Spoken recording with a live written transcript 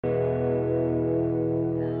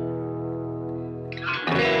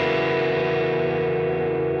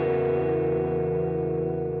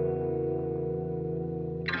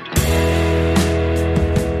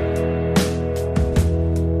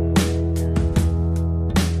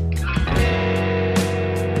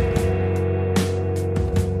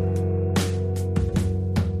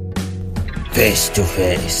Face to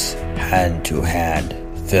face, hand to hand,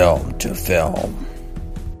 film to film.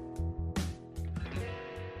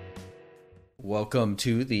 Welcome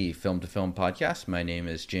to the Film to Film podcast. My name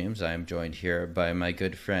is James. I am joined here by my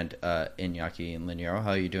good friend Iñaki Liniero.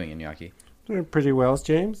 How are you doing, Iñaki? Doing pretty well,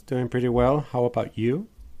 James. Doing pretty well. How about you?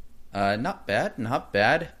 Not bad, not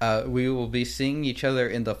bad. We will be seeing each other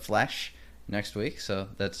in the flesh next week, so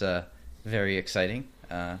that's very exciting.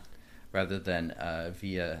 Rather than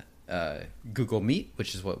via Google Meet,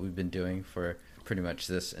 which is what we've been doing for pretty much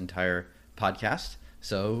this entire podcast.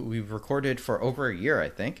 So we've recorded for over a year, I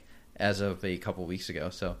think, as of a couple weeks ago.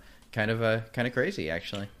 So kind of crazy,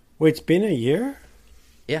 actually. Wait, it's been a year?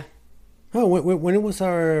 Yeah. Oh, when was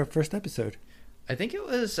our first episode? I think it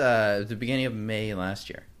was the beginning of May last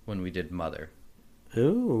year when we did Mother.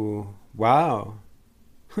 Oh, wow.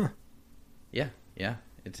 Huh. Yeah.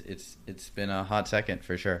 It's been a hot second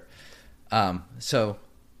for sure. So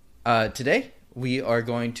today we are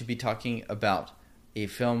going to be talking about a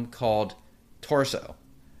film called Torso.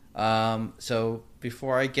 So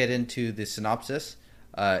before I get into the synopsis,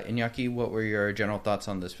 Iñaki, what were your general thoughts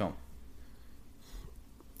on this film?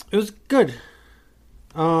 It was good.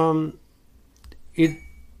 I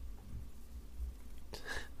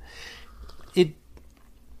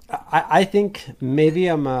think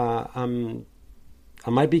maybe I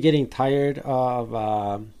might be getting tired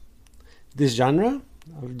of this genre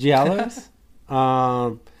of giallos.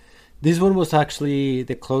 This one was actually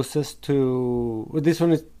the closest to. This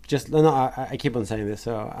one is just no. I keep on saying this,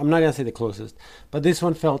 so I'm not gonna say the closest. But this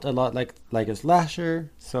one felt a lot like a slasher.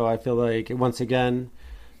 So I feel like once again,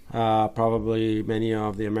 probably many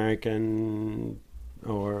of the American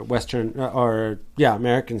or Western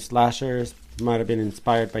American slashers might have been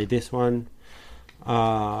inspired by this one,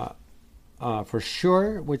 for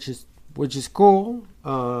sure. Which is cool.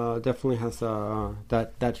 Definitely has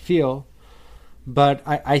that feel. But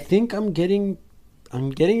I think I'm getting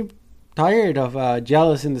tired of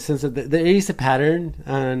giallos in the sense that there is a pattern,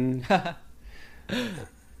 and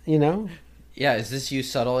you know. Yeah, is this you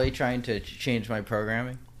subtly trying to change my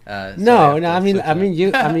programming? No.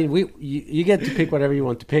 You get to pick whatever you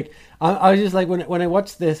want to pick. I was just like when I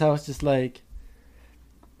watched this, I was just like,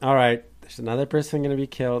 all right, there's another person gonna be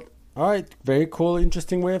killed. All right, very cool,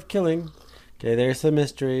 interesting way of killing. Okay, there's a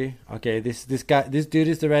mystery. Okay, this dude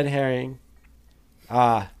is the red herring.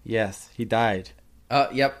 Ah, yes, he died.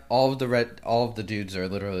 Yep. All of the dudes are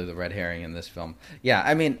literally the red herring in this film. Yeah,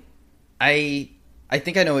 I mean, I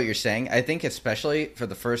think I know what you're saying. I think especially for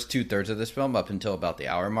the first 2/3 of this film, up until about the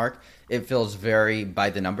hour mark, it feels very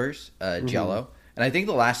by the numbers, giallo. And I think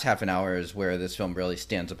the last half an hour is where this film really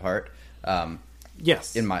stands apart.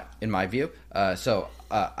 Yes, in my view. So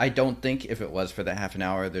I don't think if it was for the half an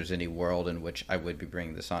hour, there's any world in which I would be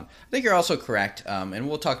bringing this on. I think you're also correct, and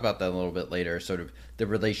we'll talk about that a little bit later, sort of the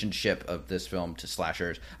relationship of this film to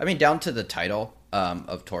slashers. I mean, down to the title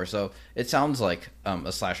of Torso, it sounds like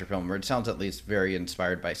a slasher film, or it sounds at least very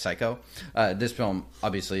inspired by Psycho. This film,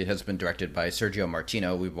 obviously, has been directed by Sergio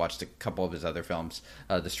Martino. We've watched a couple of his other films,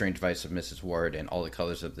 The Strange Vice of Mrs. Ward and All the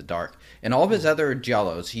Colors of the Dark. And all of his other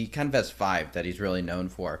giallos, he kind of has 5 that he's really known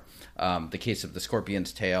for. The Case of the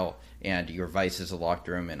Scorpion's Tail and Your Vice is a Locked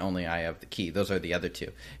Room and Only I Have the Key. Those are the other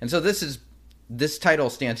 2. And so this title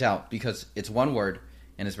stands out because it's one word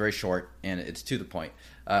and it's very short and it's to the point.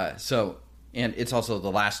 And it's also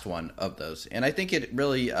the last one of those. And I think it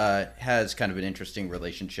really has kind of an interesting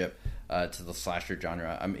relationship to the slasher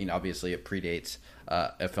genre. I mean, obviously it predates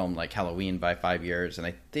a film like Halloween by 5 years. And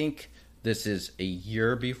I think this is a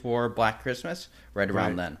year before Black Christmas, right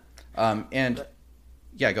around then.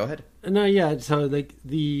 Yeah, go ahead. No, yeah. So like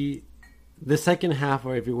the second half,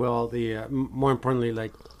 or if you will, the more importantly,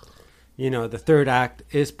 like, you know, the third act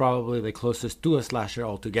is probably the closest to a slasher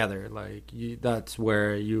altogether. Like that's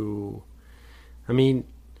where you. I mean,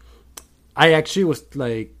 I actually was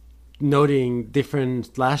like noting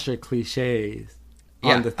different slasher cliches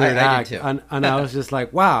on the third act, and I was just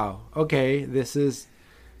like, wow, okay, this is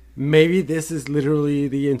literally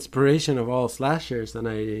the inspiration of all slashers, and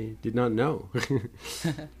I did not know.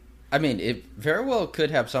 I mean, it very well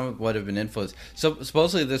could have somewhat of an influence. So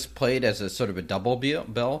supposedly this played as a sort of a double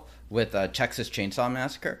bill with Texas Chainsaw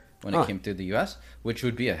Massacre when it came through the U.S., which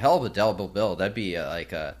would be a hell of a double bill. That'd be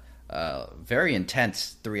like a very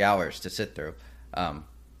intense 3 hours to sit through,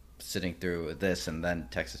 sitting through this and then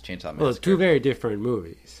Texas Chainsaw Massacre. Well, 2 very different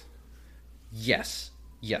movies. Yes,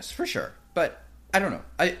 for sure. But I don't know.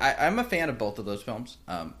 I'm a fan of both of those films.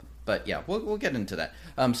 But yeah, we'll get into that.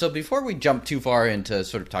 So before we jump too far into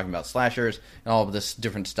sort of talking about slashers and all of this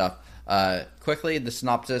different stuff, quickly, the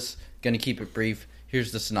synopsis, going to keep it brief.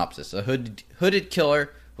 Here's the synopsis. A hooded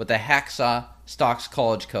killer with a hacksaw stocks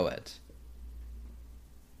college co-eds.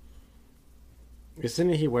 Isn't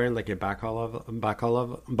he wearing like a balaclava?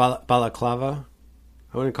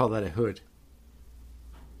 I wouldn't call that a hood.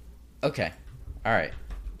 Okay, all right,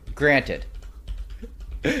 granted.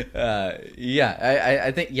 Yeah,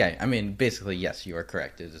 I think, yeah, I mean, basically, yes, you are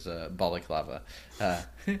correct. It is a balaclava.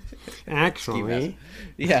 Actually,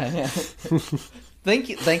 yeah.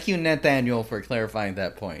 Thank you, Nathaniel, for clarifying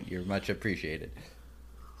that point. You're much appreciated.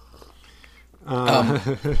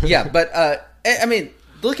 Yeah, but I mean,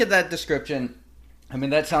 look at that description. I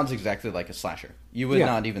mean, that sounds exactly like a slasher. You would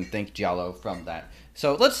not even think giallo from that.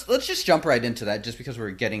 So let's just jump right into that, just because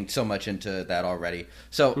we're getting so much into that already.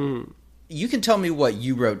 So you can tell me what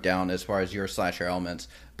you wrote down as far as your slasher elements.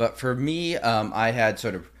 But for me, I had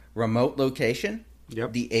sort of remote location,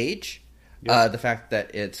 the age, the fact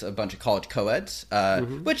that it's a bunch of college co-eds,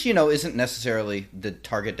 which, isn't necessarily the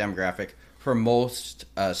target demographic for most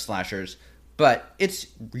slashers. But it's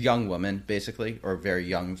young women, basically, or very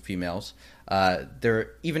young females.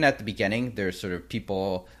 They're, even at the beginning, there's sort of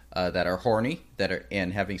people that are horny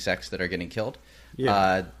and having sex that are getting killed.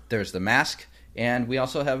 Yeah. There's the mask, and we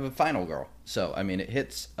also have a final girl. So, I mean, it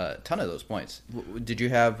hits a ton of those points. Did you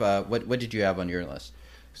have what did you have on your list?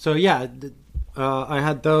 So yeah, I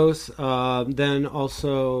had those. Then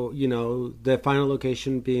also, the final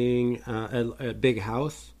location being a big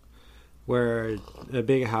house, you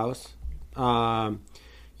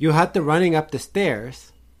had the running up the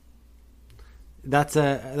stairs. That's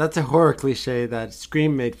a horror cliche that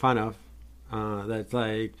Scream made fun of. That's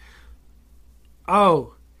like,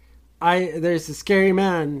 there's a scary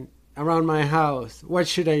man around my house. What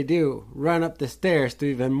should I do? Run up the stairs to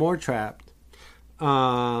even more trapped.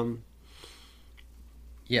 Yeah.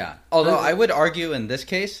 Although I would argue in this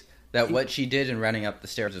case that what she did in running up the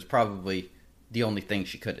stairs is probably the only thing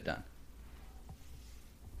she could have done.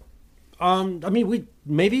 I mean, we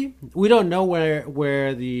don't know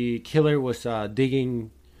where the killer was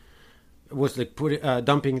dumping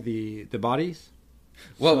the bodies.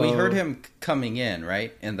 Well, we heard him coming in,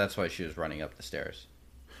 right? And that's why she was running up the stairs.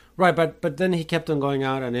 Right, but then he kept on going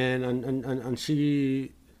out and in, and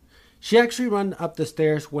she actually ran up the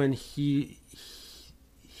stairs when he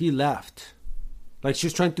left. Like, she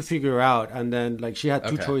was trying to figure out, and then like she had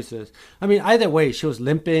two choices. I mean, either way, she was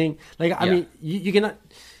limping. Like, I mean, you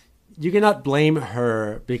cannot blame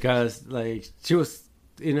her because like she was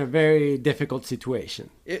in a very difficult situation.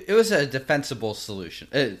 It was a defensible solution,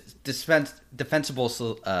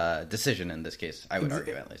 defensible decision in this case. I would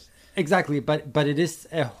argue, at least. Exactly, but it is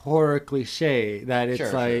a horror cliche that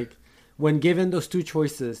it's when given those two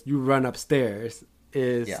choices, you run upstairs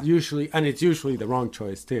usually the wrong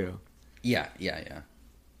choice too. Yeah.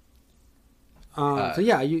 So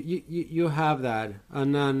yeah, you have that,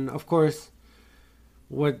 and then of course,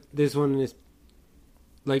 what this one is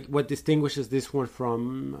like, what distinguishes this one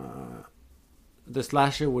from the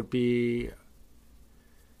slasher would be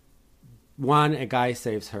one, a guy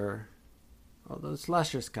saves her. Although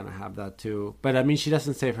slashers kind of have that too, but I mean, she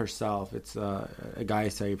doesn't save herself. It's a guy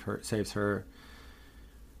saves her.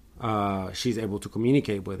 She's able to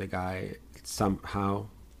communicate with a guy somehow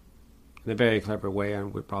in a very clever way,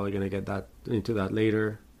 and we're probably going to get into that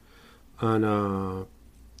later. And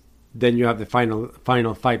then you have the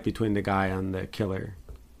final fight between the guy and the killer,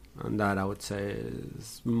 and that I would say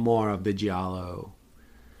is more of the giallo.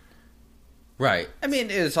 Right. I mean,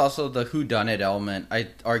 it's also the whodunit element. I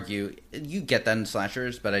argue you get that in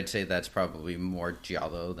slashers, but I'd say that's probably more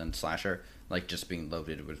giallo than slasher, like just being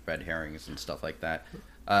loaded with red herrings and stuff like that.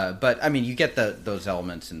 But I mean, you get those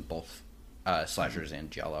elements in both slashers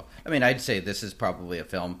and giallo. I mean, I'd say this is probably a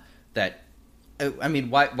film that. I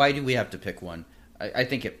mean, why do we have to pick one? I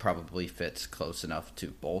think it probably fits close enough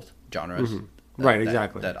to both genres. Mm-hmm.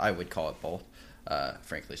 Exactly. That I would call it both,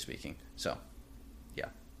 frankly speaking. So, yeah,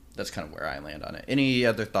 that's kind of where I land on it. Any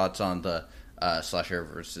other thoughts on the slasher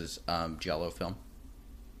versus giallo film?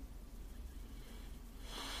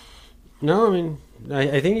 No, I mean,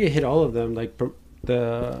 I think you hit all of them. Like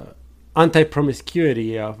the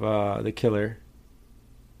anti-promiscuity of the killer.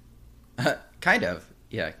 Kind of.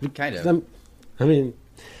 Yeah, kind of. I mean,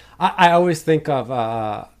 I always think of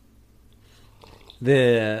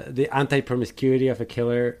the anti-promiscuity of a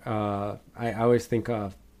killer. I always think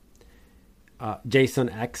of Jason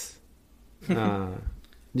X. Do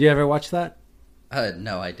you ever watch that?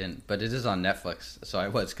 No, I didn't. But it is on Netflix, so I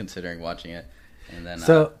was considering watching it. And then,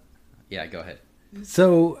 yeah, go ahead.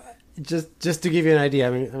 So, just to give you an idea,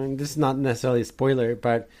 I mean, this is not necessarily a spoiler,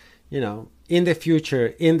 but in the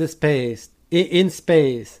future, in space,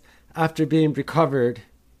 after being recovered,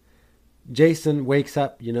 Jason wakes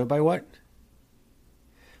up, by what?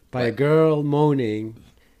 by a girl moaning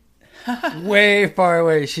way far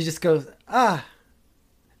away. She just goes, ah.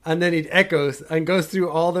 And then it echoes and goes through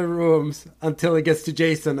all the rooms until it gets to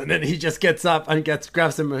Jason. And then he just gets up and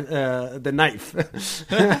grabs him the knife.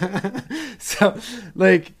 So,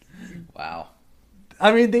 like... Wow.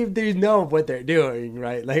 I mean, they know what they're doing,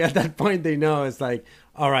 right? Like, at that point, they know it's like,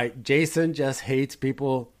 all right, Jason just hates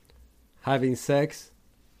people having sex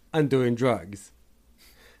and doing drugs.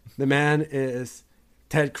 The man is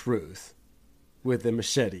Ted Cruz with the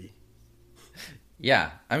machete.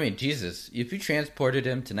 Yeah, I mean, Jesus, if you transported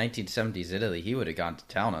him to 1970s Italy, he would have gone to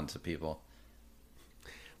town on some people.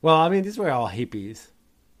 Well, I mean, these were all hippies.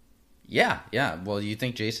 Yeah. Well, you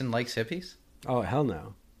think Jason likes hippies? Oh, hell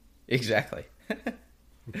no. Exactly.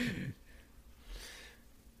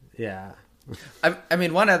 Yeah. I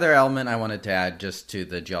mean, one other element I wanted to add just to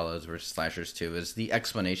the Giallos versus slashers too is the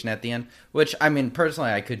explanation at the end, which, I mean,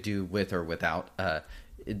 personally I could do with or without the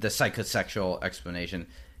psychosexual explanation.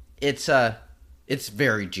 It's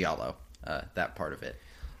very Giallo, that part of it.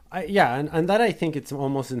 And that I think it's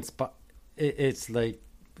almost it's like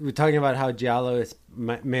we're talking about how Giallo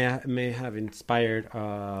may have inspired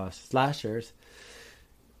slashers.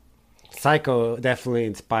 Psycho definitely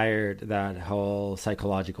inspired that whole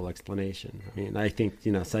psychological explanation. I mean, I think,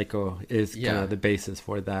 Psycho is kind of the basis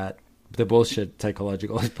for that, the bullshit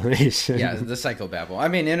psychological explanation. Yeah, the psychobabble. I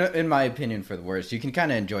mean, in my opinion, for the worst, you can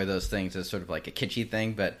kind of enjoy those things as sort of like a kitschy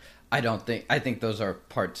thing, but I think those are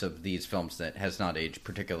parts of these films that has not aged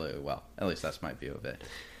particularly well. At least that's my view of it.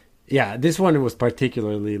 Yeah, this one was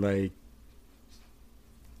particularly like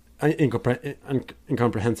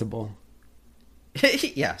incomprehensible.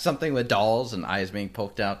 Yeah, something with dolls and eyes being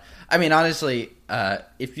poked out. I mean, honestly,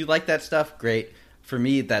 if you like that stuff, great. For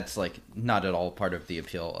me, that's like not at all part of the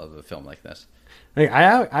appeal of a film like this. Like,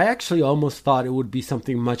 I actually almost thought it would be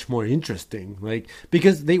something much more interesting, like,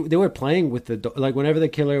 because they were playing with like whenever the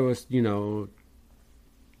killer was doing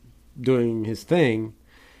his thing,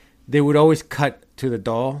 they would always cut to the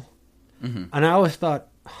doll, and I always thought,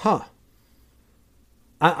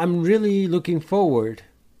 I'm really looking forward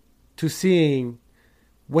to seeing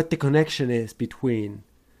what the connection is between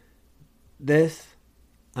this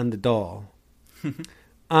and the doll.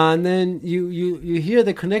 And then you hear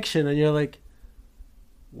the connection and you're like,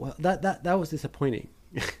 well, that was disappointing.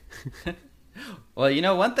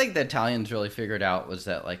 Well, one thing the Italians really figured out was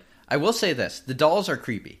that, like, I will say this, the dolls are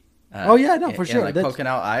creepy. Oh yeah, no, for sure. And, like, poking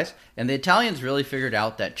out eyes. And the Italians really figured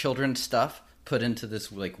out that children's stuff put into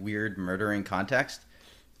this like weird murdering context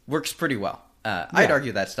works pretty well. I'd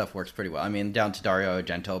argue that stuff works pretty well. I mean, down to Dario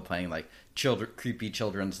Argento playing like creepy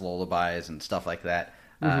children's lullabies and stuff like that.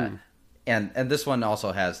 And this one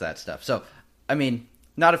also has that stuff. So, I mean,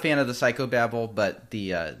 not a fan of the psychobabble, but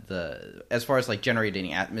the as far as like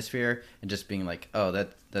generating atmosphere and just being like, oh,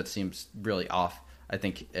 that seems really off. I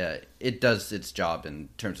think it does its job in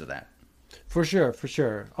terms of that. For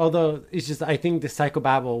sure. Although it's just, I think the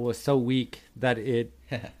psychobabble was so weak that it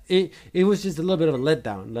was just a little bit of a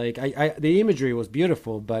letdown. Like the imagery was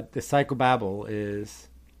beautiful, but the psychobabble is,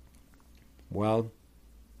 well,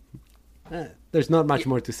 there's not much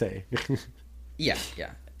more to say. Yeah.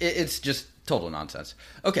 It's just total nonsense.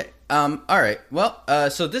 Okay. All right. Well,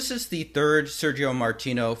 so this is the third Sergio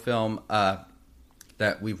Martino film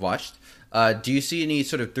that we've watched. Do you see any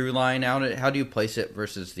sort of through line out? How do you place it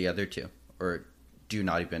versus the other two? Or do you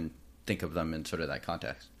not even think of them in sort of that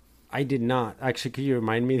context? I did not. Actually, could you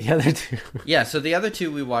remind me the other two? Yeah, so the other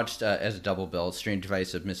two we watched as a double bill, Strange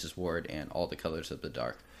Vice of Mrs. Ward and All the Colors of the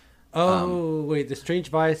Dark. Oh, wait, the Strange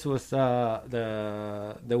Vice was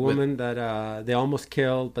the woman that they almost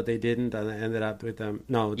killed, but they didn't, and ended up with them.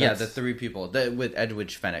 No, yeah, the three people with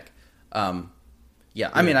Edwidge Fenech.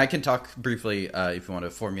 I mean, I can talk briefly if you want to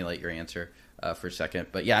formulate your answer for a second.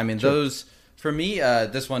 But yeah, I mean, sure. Those, for me,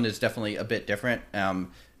 this one is definitely a bit different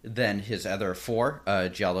than his other four.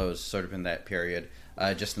 Giallo is sort of in that period,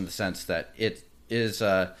 just in the sense that it is,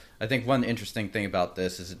 I think one interesting thing about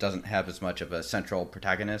this is it doesn't have as much of a central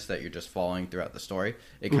protagonist that you're just following throughout the story.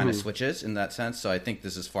 It kind of switches in that sense. So I think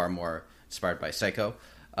this is far more inspired by Psycho.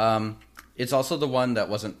 It's also the one that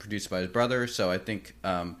wasn't produced by his brother. So I think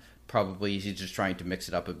probably he's just trying to mix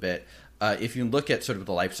it up a bit. If you look at sort of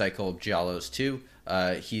the life cycle of Giallo's too,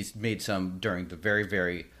 he's made some during the very,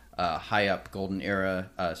 very high up golden era,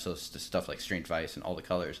 so stuff like Strange Vice and All the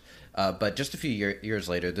Colors. But just a few years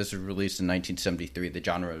later, this was released in 1973, the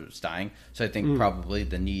genre was dying. So I think probably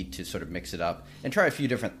the need to sort of mix it up and try a few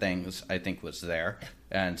different things, I think, was there.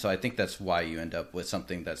 And so I think that's why you end up with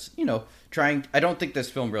something that's, trying. I don't think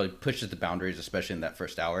this film really pushes the boundaries, especially in that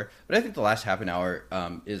first hour. But I think the last half an hour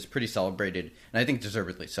is pretty celebrated, and I think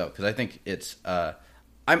deservedly so, because I think it's...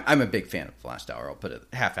 I'm a big fan of the last hour. I'll put it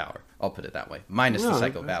half hour. I'll put it that way, minus the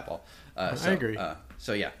psychobabble. I agree.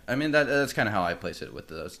 So yeah, I mean that's kind of how I place it with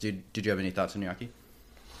those. Did you have any thoughts on Yaki?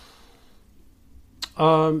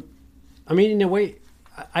 I mean, in a way,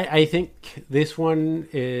 I think this one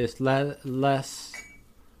is less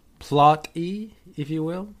plot-y, if you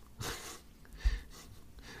will.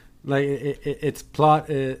 Like its plot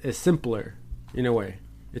is simpler in a way.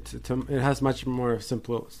 It has much more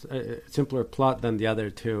simpler plot than the other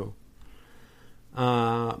two.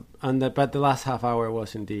 But the last half hour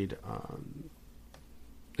was indeed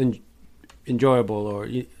enjoyable or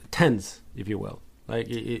tense, if you will. Like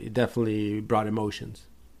it definitely brought emotions.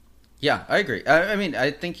 Yeah, I agree. I mean,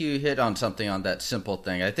 I think you hit on something on that simple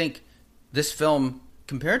thing. I think this film,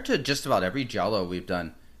 compared to just about every giallo we've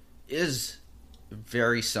done, is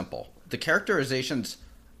very simple. The characterizations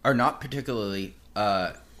are not particularly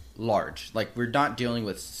large. Like, we're not dealing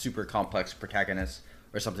with super complex protagonists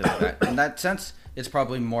or something like that. In that sense, it's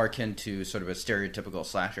probably more akin to sort of a stereotypical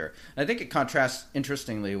slasher. And I think it contrasts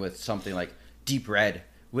interestingly with something like Deep Red,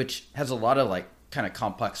 which has a lot of like kind of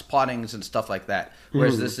complex plottings and stuff like that,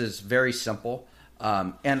 whereas this is very simple.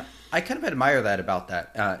 And I kind of admire that about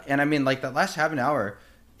that. And I mean, like that last half an hour,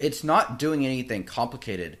 it's not doing anything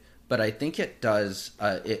complicated, but I think it does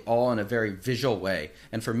it all in a very visual way.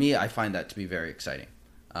 And for me, I find that to be very exciting.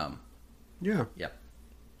 Yeah.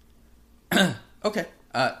 Okay.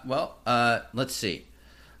 Let's see.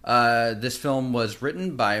 This film was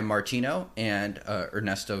written by Martino and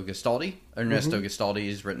Ernesto Gastaldi. Ernesto Gastaldi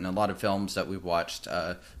has written a lot of films that we've watched.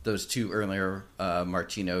 Those two earlier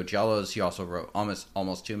Martino giallos. He also wrote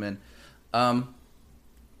Almost Human. He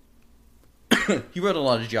wrote a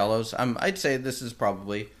lot of giallos. I'd say this is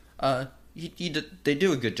probably they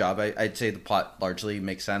do a good job. I'd say the plot largely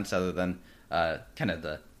makes sense, other than kind of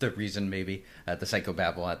the reason maybe the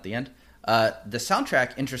psychobabble at the end. The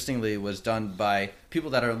soundtrack, interestingly, was done by people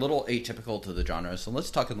that are a little atypical to the genre. So let's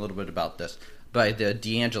talk a little bit about this. By the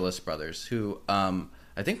DeAngelis brothers, who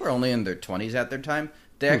I think were only in their 20s at their time.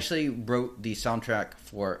 They actually wrote the soundtrack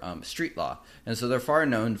for Street Law. And so they're far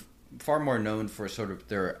more known for sort of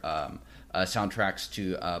their soundtracks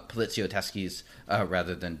to Polizio Teschis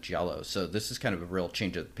rather than giallo. So this is kind of a real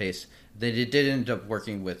change of pace. They did end up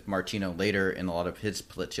working with Martino later in a lot of his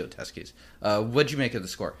Polizio Teschis. What'd you make of the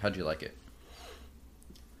score? How'd you like it?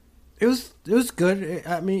 It was good.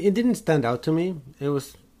 I mean, it didn't stand out to me. It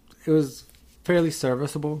was fairly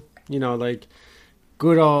serviceable. You know, like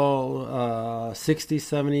good old 60s,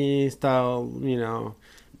 70s style, you know,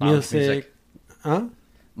 music. Huh?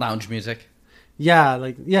 Lounge music. Yeah,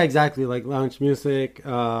 exactly, like lounge music.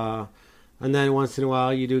 And then once in a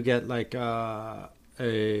while you do get like a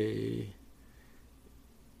you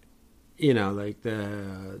know, like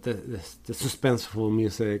the suspenseful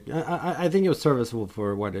music. I think it was serviceable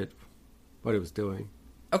for what it was doing.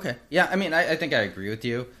 Okay. Yeah, I mean, I think I agree with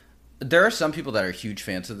you. There are some people that are huge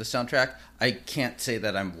fans of the soundtrack. I can't say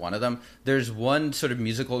that I'm one of them. There's one sort of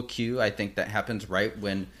musical cue, I think, that happens right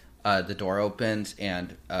when the door opens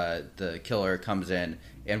and the killer comes in,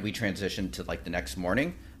 and we transition to like the next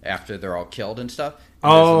morning after they're all killed and stuff.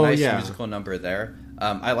 And there's a nice musical number there.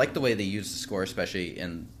 I like the way they use the score, especially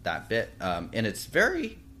in that bit. And it's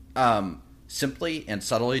very simply and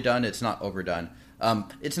subtly done. It's not overdone.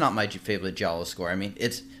 It's not my favorite giallo score. I mean,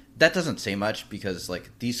 that doesn't say much, because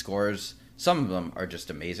like these scores, some of them are just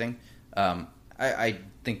amazing. I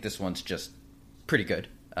think this one's just pretty good.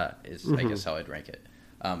 I guess how I'd rank it.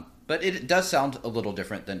 But it does sound a little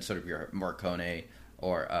different than sort of your Morricone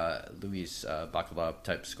or Luis Bacalov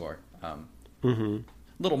type score. A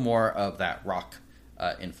little more of that rock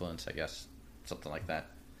influence, I guess, something like that.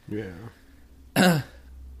 Yeah.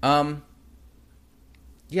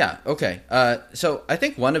 Yeah, okay. So I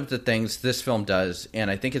think one of the things this film does, and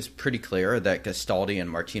I think it's pretty clear that Gastaldi and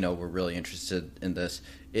Martino were really interested in this,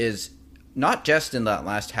 is not just in that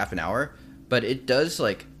last half an hour, but it does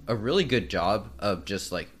like a really good job of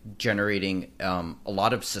just like generating a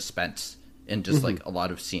lot of suspense in just like a lot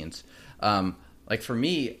of scenes. Like for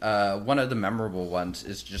me, one of the memorable ones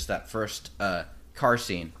is just that first car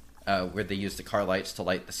scene where they use the car lights to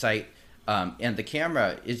light the site. And the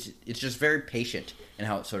camera it's just very patient in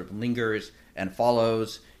how it sort of lingers and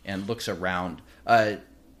follows and looks around. And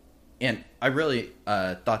I really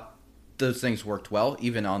thought those things worked well,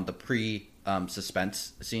 even on the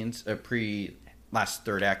pre-suspense scenes, pre-last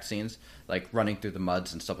third act scenes, like running through the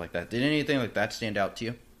muds and stuff like that. Did anything like that stand out to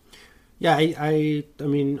you? Yeah, I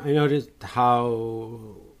mean, I noticed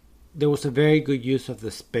how there was a very good use of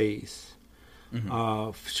the space,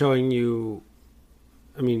 of showing you,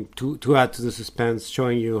 I mean, to add to the suspense,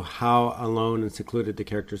 showing you how alone and secluded the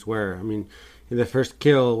characters were. I mean, in the first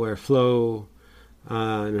kill where Flo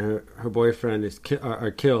and her boyfriend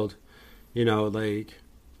are killed. You know, like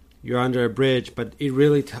you're under a bridge, but it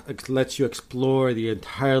really lets you explore the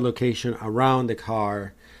entire location around the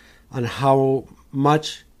car, and how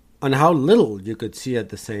little you could see at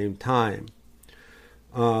the same time.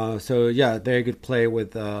 So yeah, very good play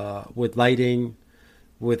with lighting,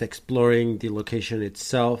 with exploring the location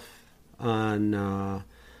itself, and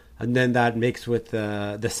then that mixed with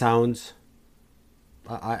the sounds,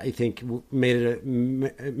 I think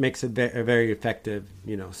makes it a very effective,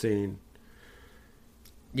 scene.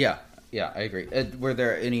 Yeah, I agree. Were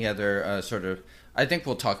there any other sort of? I think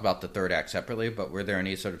we'll talk about the third act separately, but were there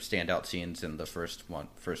any sort of standout scenes in the first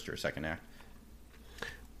or second act?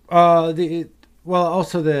 Also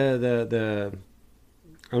the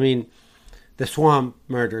swamp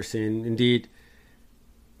murder scene. Indeed,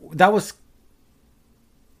 that was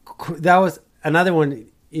another one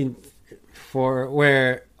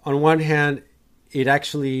where on one hand it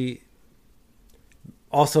actually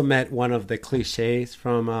also met one of the cliches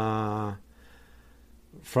from a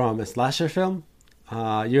slasher film.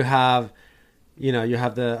 You have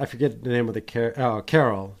the, I forget the name of the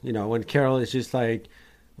Carol. When Carol is just like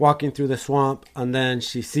walking through the swamp and then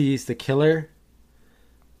she sees the killer,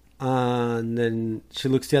 and then she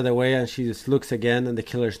looks the other way and she just looks again and the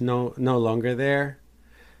killer's no longer there.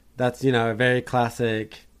 That's a very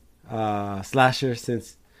classic slasher,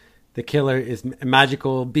 since the killer is a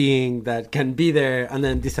magical being that can be there and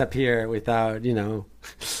then disappear without,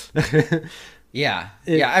 Yeah.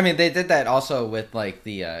 I mean, they did that also with like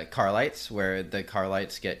the car lights, where the car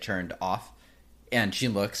lights get turned off and she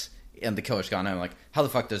looks and the killer's gone. And I'm like, how the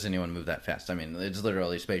fuck does anyone move that fast? I mean, it's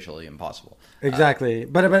literally spatially impossipossible. Exactly.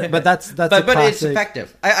 But that's but it's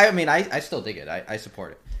effective. I mean, I still dig it. I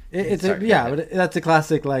support it. But that's a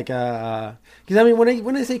classic, like, because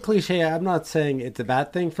when I say cliche, I'm not saying it's a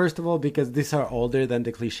bad thing. First of all, because these are older than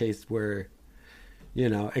the cliches were,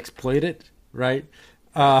 exploited, right?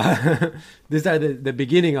 These are the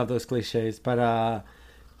beginning of those cliches, but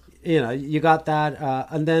you got that,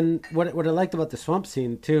 and then what I liked about the swamp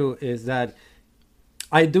scene too is that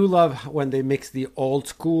I do love when they mix the old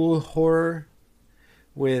school horror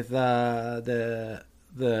with the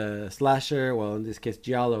slasher, well, in this case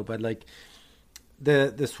giallo, but like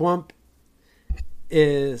the swamp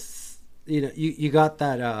is, you got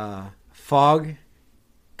that fog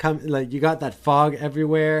you got that fog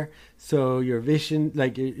everywhere, so your vision,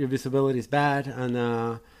 like your visibility is bad,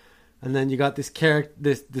 and then you got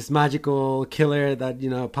this magical killer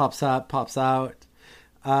that pops up, pops out.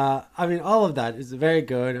 All of that is very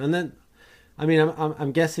good. And then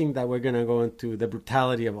I'm guessing that we're gonna go into the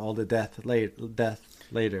brutality of all the death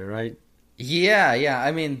later, right? Yeah.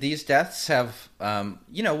 I mean, these deaths have,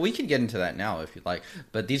 we can get into that now if you'd like,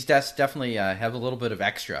 but these deaths definitely have a little bit of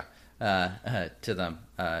extra to them,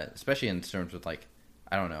 especially in terms of, like,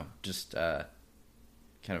 I don't know, just kind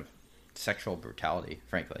of sexual brutality,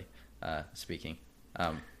 frankly speaking.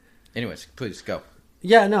 Anyways, please go.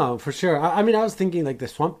 Yeah, no, for sure. I was thinking like the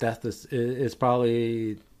swamp death is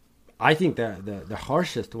probably, I think, the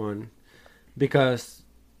harshest one, because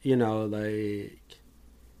like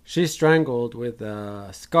she's strangled with a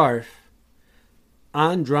scarf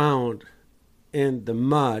and drowned in the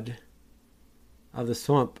mud of the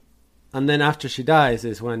swamp, and then after she dies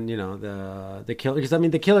is when the killer, because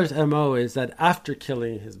the killer's MO is that after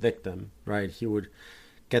killing his victim, right, he would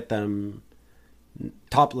get them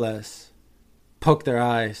topless, poke their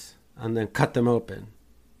eyes, and then cut them open.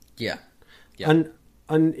 Yeah.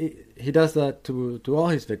 And he does that to all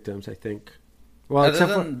his victims, I think. Well, other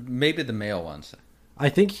than maybe the male ones. I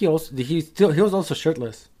think he was also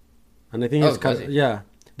shirtless, and I think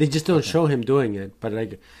they just don't show him doing it. But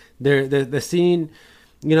like the scene,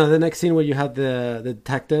 the next scene where you have the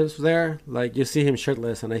detectives there, like you see him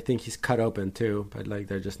shirtless, and I think he's cut open too. But like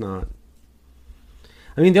they're just not.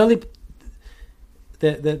 The only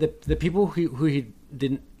the people who he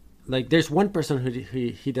didn't like. There's one person who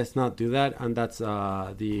he does not do that, and that's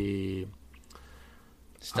the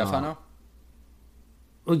Stefano.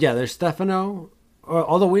 There's Stefano.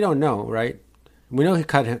 Although we don't know, right? We know he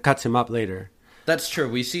cuts him up later. That's true.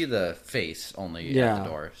 We see the face only at the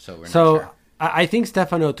door, so we're not sure. I think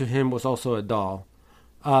Stefano to him was also a doll.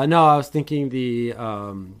 No, I was thinking the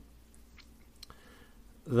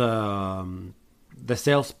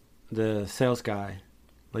sales guy,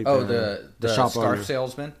 like the shop scarf owner.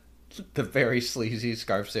 salesman, the very sleazy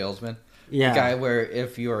scarf salesman. Yeah, the guy where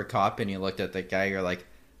if you were a cop and you looked at that guy, you're like,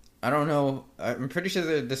 I don't know. I'm pretty sure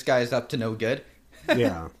that this guy is up to no good.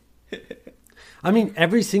 Yeah.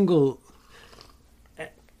 Every single...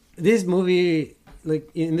 This movie like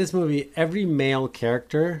in this movie, every male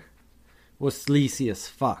character was sleazy as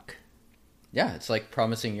fuck. Yeah, it's like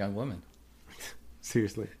Promising Young Woman.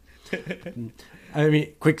 Seriously. I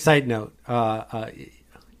mean, quick side note.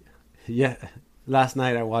 Yeah, last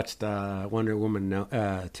night I watched Wonder Woman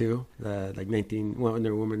 2,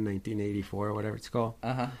 Wonder Woman 1984 or whatever it's called.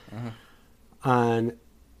 And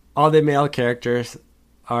all the male characters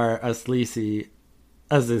are as sleazy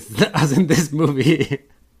as in this movie.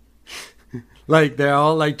 Like they're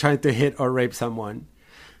all like trying to hit or rape someone.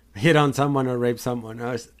 Hit on someone or rape someone.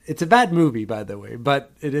 It's a bad movie, by the way,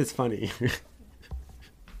 but it is funny.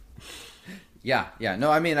 Yeah.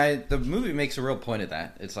 No, I mean, the movie makes a real point of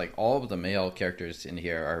that. It's like all of the male characters in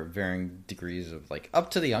here are varying degrees of like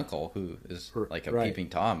up to the uncle who is like a peeping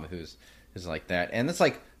Tom who's is like that, and it's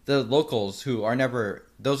like the locals who are never.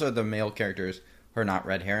 Those are the male characters who are not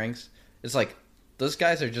red herrings. It's like those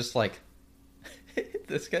guys are just like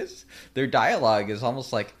this guy's. Their dialogue is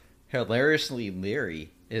almost like hilariously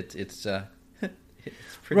leery. It's it's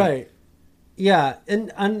pretty right. Yeah,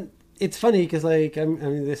 and it's funny because like I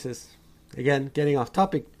mean this is. Again, getting off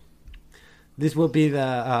topic. This will be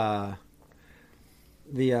the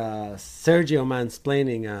Sergio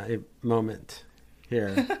mansplaining moment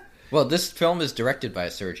here. Well, this film is directed by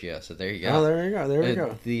Sergio, so there you go. Oh, there you go. There we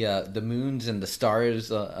go. The moons and the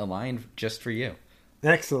stars aligned just for you.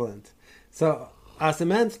 Excellent. So, as a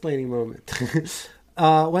mansplaining moment,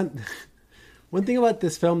 one thing about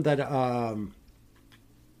this film that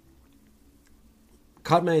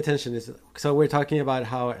caught my attention is, so we're talking about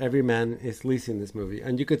how every man is leasing this movie,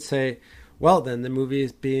 and you could say, well, then the movie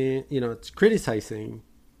is being, it's criticizing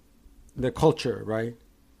the culture, right?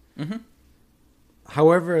 Mm-hmm.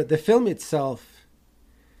 However, the film itself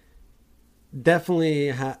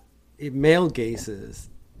definitely male gazes.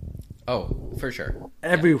 Oh, for sure.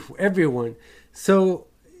 Everyone. So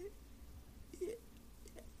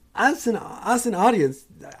as an audience,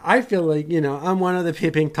 I feel like I'm one of the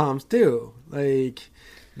peeping toms too. Like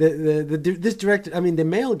this director, I mean, the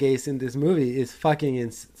male gaze in this movie is fucking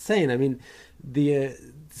insane. I mean,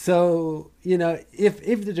 so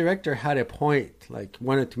if the director had a point, like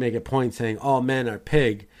wanted to make a point saying all men are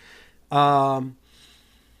pig, I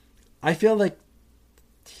feel like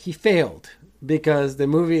he failed because the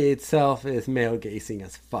movie itself is male gazing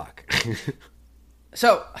as fuck.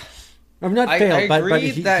 So I'm not failed, but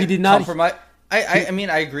he did not. I mean,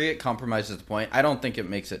 I agree it compromises the point. I don't think it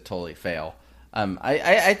makes it totally fail.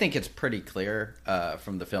 I think it's pretty clear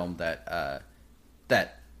from the film that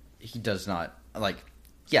he does not like.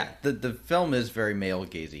 Yeah, the film is very male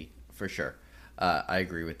gazy for sure. I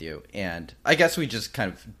agree with you, and I guess we just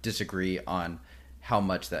kind of disagree on how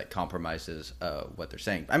much that compromises what they're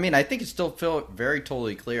saying. I mean, I think it's still very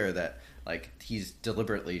totally clear that like he's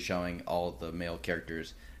deliberately showing all the male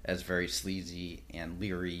characters as very sleazy and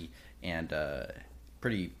leery and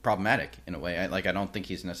pretty problematic in a way. I don't think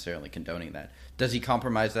he's necessarily condoning that. Does he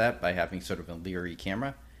compromise that by having sort of a leery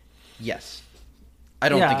camera? Yes. I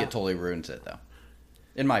don't think it totally ruins it, though,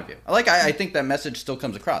 in my view. I think that message still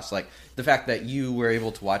comes across. Like, the fact that you were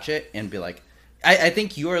able to watch it and be like... I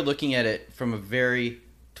think you are looking at it from a very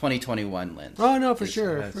 2021 lens. Oh, no, for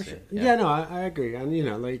sure. Yeah, no, I agree.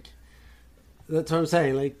 And, like... That's what I'm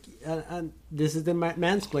saying. Like, and this is the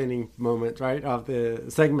mansplaining moment, right, of the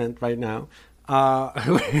segment right now.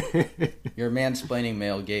 You're mansplaining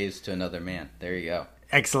male gaze to another man. There you go.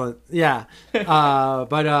 Excellent. Yeah.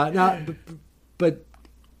 But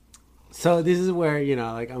so this is where,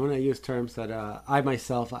 like I'm going to use terms that I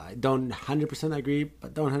myself, I don't 100% agree,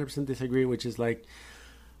 but don't 100% disagree, which is like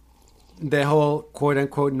the whole quote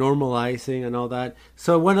unquote normalizing and all that.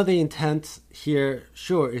 So one of the intents here,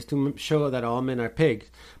 sure, is to show that all men are pigs.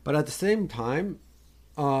 But at the same time,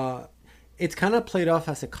 it's kind of played off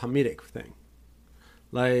as a comedic thing.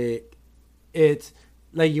 Like, it's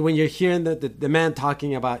like when you're hearing the man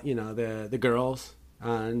talking about, the girls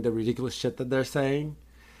and the ridiculous shit that they're saying,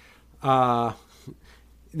 they're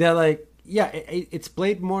like, yeah, it's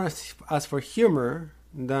played more as for humor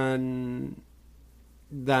than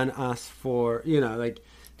as for,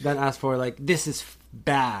 than as for like, this is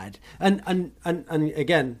bad. And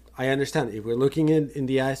again, I understand if we're looking in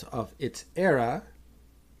the eyes of its era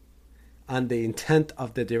and the intent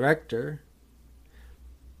of the director,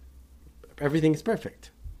 everything is perfect.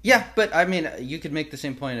 Yeah, but I mean, you could make the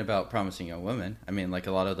same point about Promising Young Woman. I mean, like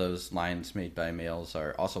a lot of those lines made by males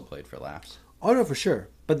are also played for laughs. Oh, no, for sure.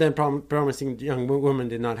 But then Promising Young Woman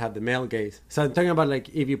did not have the male gaze. So I'm talking about like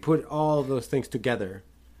if you put all those things together,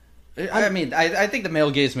 I mean, I think the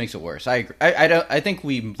male gaze makes it worse. I agree. I don't. I think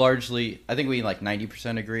we like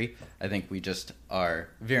 90% agree. I think we just are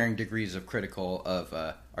varying degrees of critical of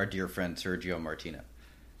our dear friend Sergio Martino.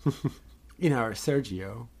 In our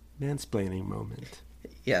Sergio mansplaining moment.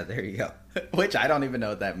 Yeah, there you go. Which I don't even know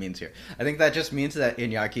what that means here. I think that just means that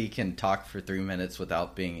Iñaki can talk for 3 minutes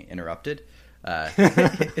without being interrupted.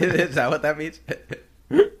 Is that what that means?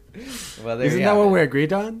 Well, there Isn't that what we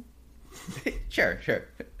agreed on? Sure.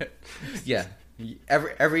 Yeah.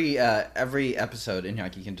 Every episode,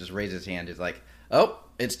 Iñaki can just raise his hand. He's like, "Oh,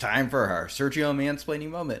 it's time for our Sergio mansplaining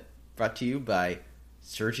moment." Brought to you by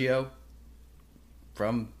Sergio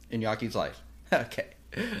from Iñaki's life. Okay.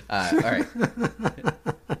 All right.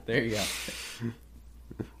 There you go.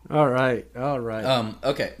 All right.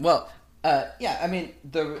 Okay. Well, yeah. I mean,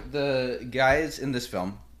 the guys in this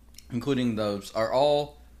film, including those, are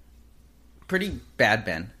all pretty bad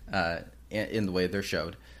men in the way they're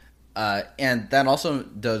showed, and that also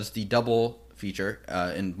does the double feature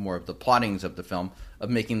in more of the plottings of the film of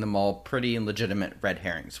making them all pretty and legitimate red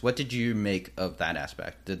herrings. What did you make of that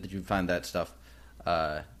aspect? Did you find that stuff?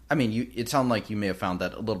 I mean, it sounded like you may have found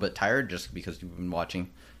that a little bit tired just because you've been watching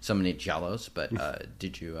so many giallos, but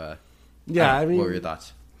did you? Yeah, I mean, what were your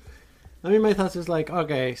thoughts? I mean, my thoughts is like,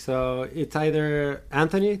 okay, so it's either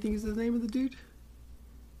Anthony, I think is the name of the dude.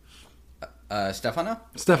 Stefano.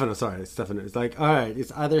 Sorry, Stefano. It's like, all right,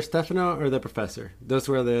 it's either Stefano or the professor. Those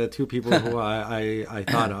were the two people who I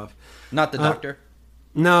thought of. Not the doctor.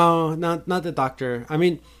 No, not the doctor. I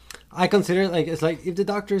mean, I consider it like, it's like if the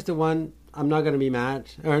doctor is the one, I'm not gonna be mad,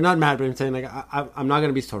 or not mad, but I'm saying like I'm not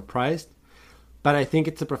gonna be surprised. But I think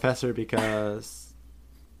it's the professor because,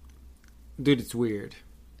 dude, it's weird.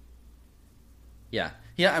 Yeah.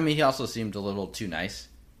 I mean, he also seemed a little too nice.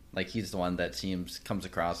 Like he's the one that comes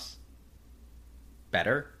across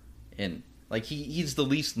better, and like he's the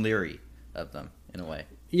least leery of them in a way.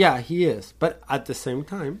 Yeah, he is. But at the same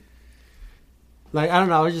time, like, I don't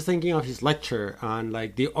know, I was just thinking of his lecture on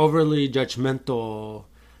like the overly judgmental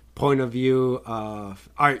point of view of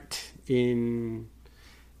art in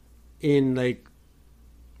like,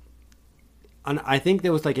 and I think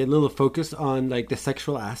there was like a little focus on like the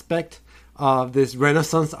sexual aspect of this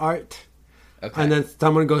Renaissance art. Okay. And then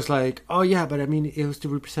someone goes like, "Oh yeah, but I mean, it was to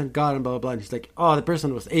represent God and blah blah blah." And he's like, "Oh, the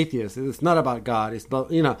person was atheist. It's not about God. It's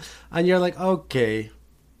about, you know." And you're like, "Okay,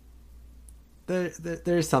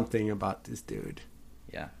 there's something about this dude."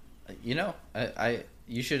 Yeah, you know,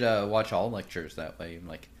 you should watch all lectures that way. I'm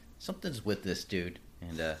like, something's with this dude,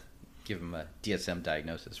 and give him a DSM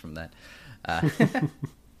diagnosis from that.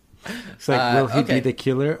 It's like, will he be the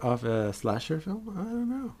killer of a slasher film? I don't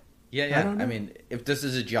know. Yeah. I mean, if this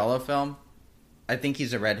is a giallo film, I think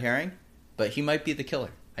he's a red herring, but he might be the killer.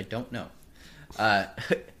 I don't know.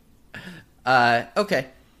 Okay.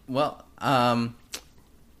 Well,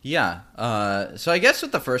 yeah. So I guess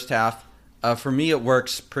with the first half, for me, it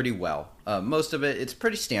works pretty well. Most of it's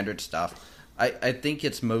pretty standard stuff. I think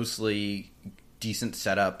it's mostly decent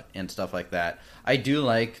setup and stuff like that. I do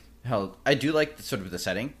like sort of the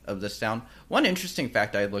setting of this town. One interesting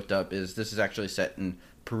fact I looked up is this is actually set in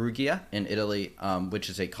Perugia in Italy, which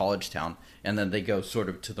is a college town, and then they go sort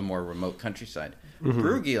of to the more remote countryside. Mm-hmm.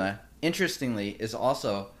 Perugia, interestingly, is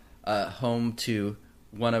also home to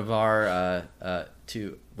one of our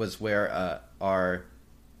where our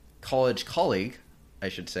college colleague, I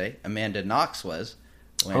should say, Amanda Knox was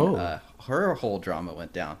when her whole drama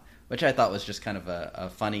went down, which I thought was just kind of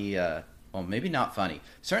a funny. Well, maybe not funny.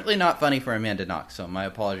 Certainly not funny for Amanda Knox. So my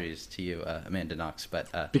apologies to you, Amanda Knox.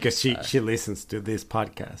 But because she listens to this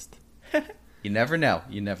podcast. You never know.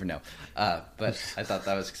 But I thought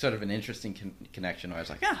that was sort of an interesting connection where I was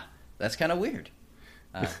like, that's kind of weird.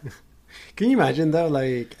 Can you imagine, though,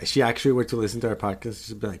 like, she actually were to listen to our podcast,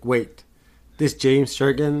 she'd be like, wait, this James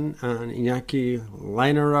Jurgen and Iñaki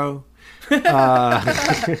Linero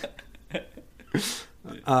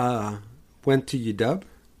went to UW?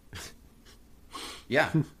 Yeah.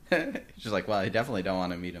 She's like, well, I definitely don't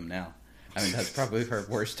want to meet him now. I mean, that's probably her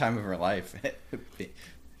worst time of her life,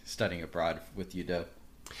 studying abroad with UW.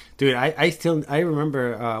 Dude, I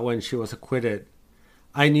remember when she was acquitted,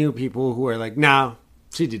 I knew people who were like, no,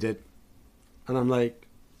 she did it. And I'm like,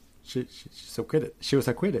 she's acquitted. She was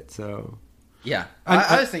acquitted, so... Yeah.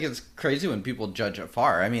 I just think it's crazy when people judge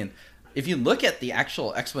afar. I mean, if you look at the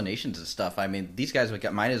actual explanations and stuff, I mean, these guys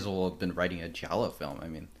might as well have been writing a giallo film. I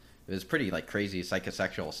mean... It was pretty like crazy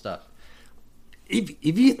psychosexual stuff.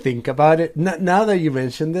 If you think about it, now that you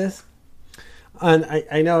mentioned this, and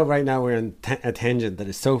I know right now we're on a tangent that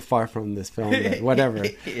is so far from this film that whatever.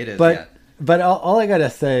 It is, but all I gotta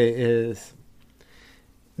say is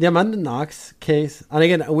the Amanda Knox case, and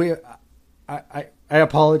again, I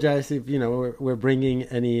apologize if we're bringing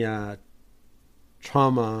any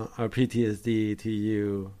trauma or PTSD to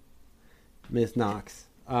you, Miss Knox.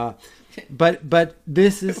 But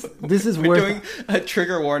this is We're worth doing a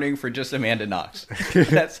trigger warning for just Amanda Knox.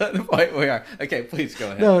 That's the point we are. Okay, please go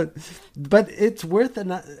ahead. No, but it's worth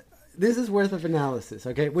this is worth of analysis.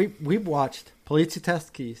 Okay, we've watched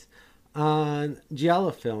Poliziotteschi and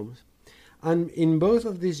giallo films, and in both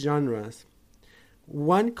of these genres,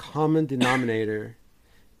 one common denominator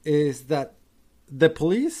is that the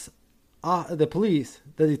police, the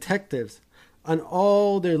detectives, and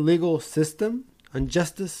all their legal system and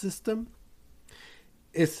justice system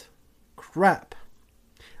is crap.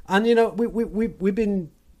 And we've been,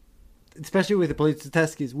 especially with the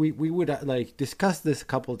Poliziotteschi, we would like discuss this a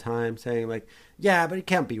couple of times, saying like, yeah, but it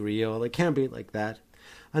can't be real, it can't be like that.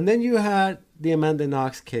 And then you had the Amanda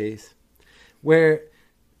Knox case, where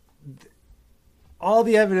all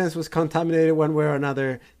the evidence was contaminated one way or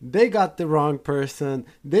another. They got the wrong person.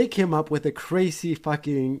 They came up with a crazy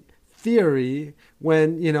fucking theory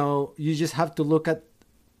when, you just have to look at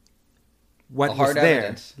what was there.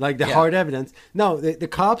 Evidence. Like the hard evidence. No, the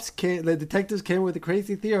cops came, the detectives came with a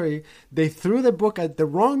crazy theory. They threw the book at the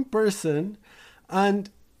wrong person,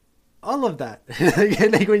 and all of that.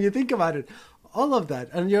 Like when you think about it, all of that.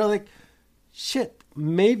 And you're like, shit,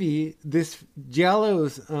 maybe this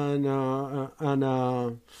giallos and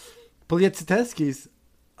Poliziotteschi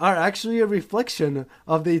are actually a reflection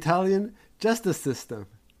of the Italian justice system.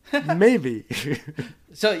 Maybe.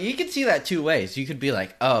 So you could see that two ways. You could be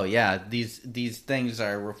like, oh yeah, these things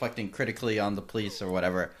are reflecting critically on the police or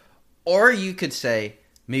whatever. Or you could say,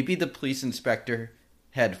 maybe the police inspector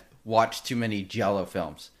had watched too many giallo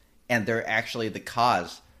films, and they're actually the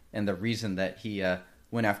cause and the reason that he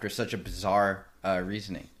went after such a bizarre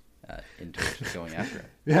reasoning in terms of going after it.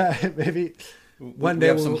 Yeah, maybe one day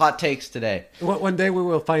we have some hot takes today. One day we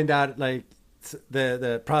will find out, like,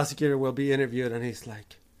 the prosecutor will be interviewed, and he's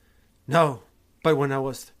like, no, but when I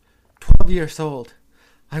was 12 years old,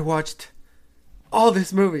 I watched all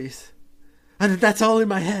these movies, and that's all in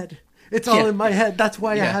my head. It's all in my head. That's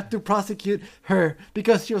why I had to prosecute her,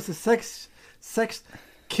 because she was a sex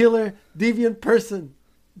killer, deviant person.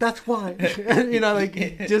 That's why.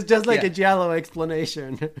 Like just like a giallo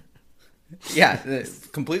explanation. Yeah,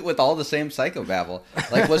 complete with all the same psychobabble.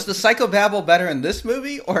 Like, was the psychobabble better in this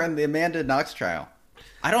movie or in the Amanda Knox trial?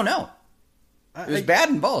 I don't know. It was bad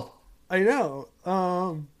in both. I know.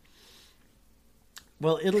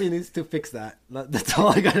 Well, Italy needs to fix that. That's all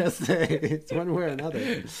I gotta say. It's one way or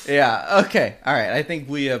another. Yeah. Okay. All right. I think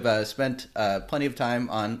we have spent plenty of time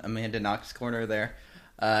on Amanda Knox corner there.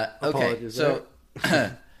 Okay. So,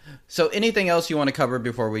 so anything else you want to cover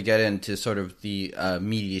before we get into sort of the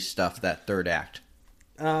meaty stuff, that third act?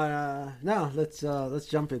 No. Let's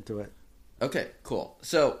jump into it. Okay. Cool.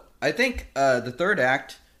 So I think the third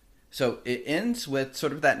act. So it ends with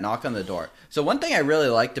sort of that knock on the door. So one thing I really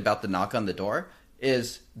liked about the knock on the door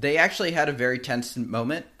is they actually had a very tense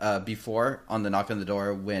moment before on the knock on the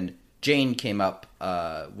door when Jane came up,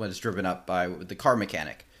 was driven up by the car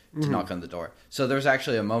mechanic to knock on the door. So there's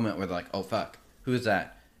actually a moment where they're like, oh, fuck, who's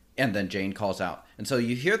that? And then Jane calls out. And so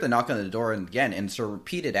you hear the knock on the door again, and it's a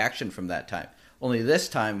repeated action from that time. Only this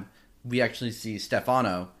time, we actually see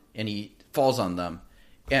Stefano, and he falls on them.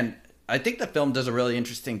 And I think the film does a really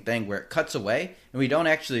interesting thing where it cuts away, and we don't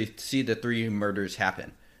actually see the three murders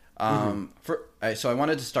happen. So I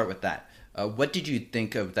wanted to start with that. What did you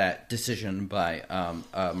think of that decision by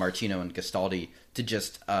Martino and Gastaldi to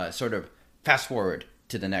just sort of fast forward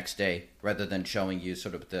to the next day rather than showing you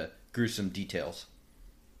sort of the gruesome details?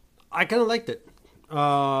 I kind of liked it.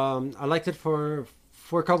 I liked it for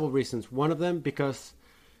a couple of reasons. One of them because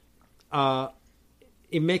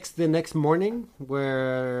it makes the next morning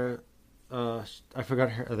where I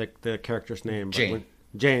forgot the character's name. Jane.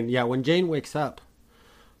 When Jane wakes up,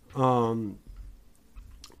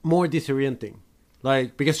 more disorienting,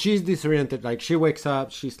 like, because she's disoriented. Like, she wakes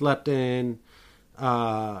up, she slept in,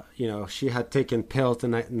 she had taken pills the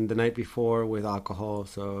night before with alcohol,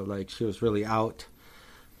 so like she was really out,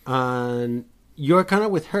 and you're kind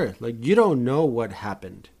of with her. Like, you don't know what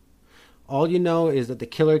happened. All you know is that the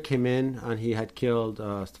killer came in and he had killed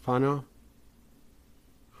Stefano,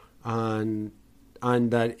 and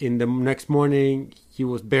that in the next morning he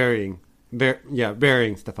was burying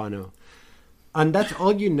Stefano. And that's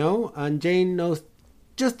all you know, and Jane knows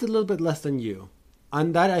just a little bit less than you.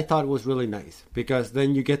 And that I thought was really nice, because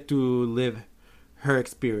then you get to live her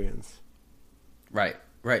experience. Right.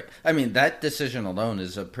 Right. I mean, that decision alone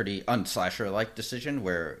is a pretty unslasher-like decision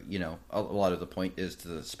where, you know, a lot of the point is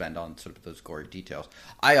to spend on sort of those gory details.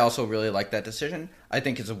 I also really like that decision. I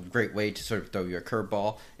think it's a great way to sort of throw you a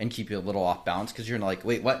curveball and keep you a little off balance because you're like,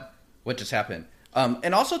 wait, what? What just happened?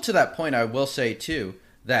 And also to that point, I will say, too,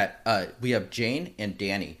 that we have Jane and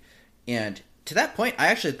Danny. And to that point, I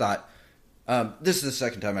actually thought, this is the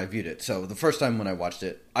second time I viewed it. So the first time when I watched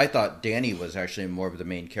it, I thought Danny was actually more of the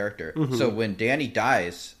main character. Mm-hmm. So when Danny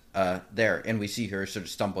dies there and we see her sort of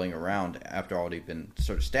stumbling around after already been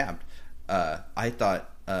sort of stabbed, I thought,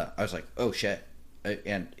 I was like, oh shit.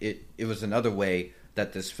 And it was another way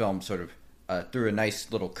that this film sort of threw a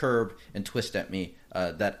nice little curve and twist at me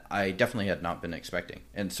that I definitely had not been expecting.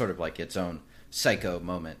 And sort of like its own psycho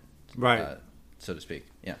moment, right? So to speak.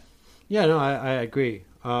 Yeah. Yeah, no, I agree.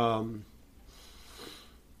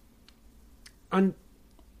 And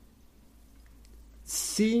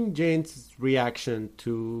seeing Jane's reaction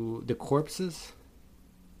to the corpses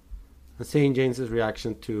and seeing Jane's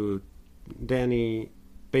reaction to Danny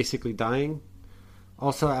basically dying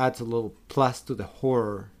also adds a little plus to the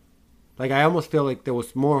horror. Like, I almost feel like there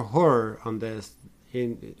was more horror on this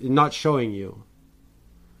in not showing you.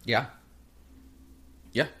 Yeah.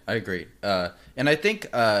 Yeah, I agree. And I think,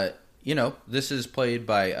 you know, this is played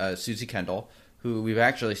by Susie Kendall, who we've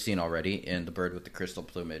actually seen already in The Bird with the Crystal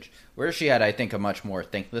Plumage, where she had, I think, a much more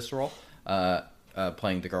thankless role,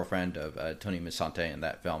 playing the girlfriend of Tony Musante in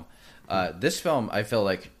that film. This film, I feel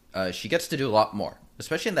like she gets to do a lot more,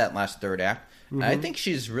 especially in that last third act. Mm-hmm. I think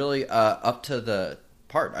she's really up to the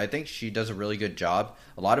part. I think she does a really good job.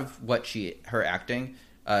 A lot of what her acting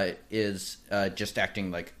is just acting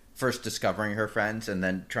like first discovering her friends and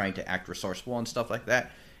then trying to act resourceful and stuff like that.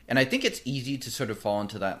 And I think it's easy to sort of fall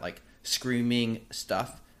into that, like, screaming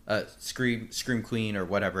stuff, scream queen or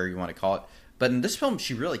whatever you want to call it. But in this film,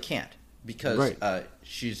 she really can't because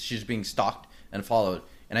she's being stalked and followed.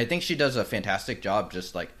 And I think she does a fantastic job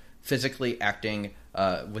just like physically acting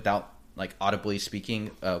without like audibly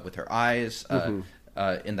speaking with her eyes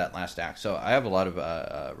in that last act. So I have a lot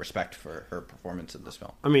of respect for her performance in this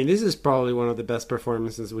film. I mean, this is probably one of the best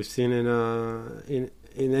performances we've seen in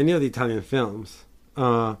any of the Italian films.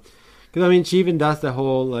 Because, I mean, she even does the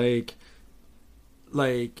whole, like,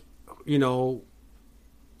 you know,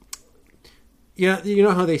 yeah, you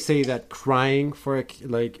know how they say that crying for,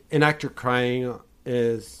 like, an actor crying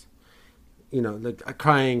is, you know, like,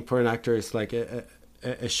 crying for an actor is, like,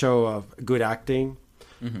 a show of good acting.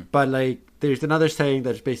 Mm-hmm. But, like, there's another saying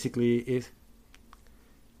that basically is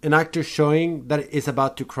an actor showing that is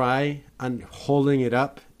about to cry and holding it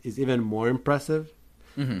up is even more impressive.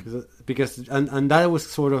 Mm-hmm. Because that was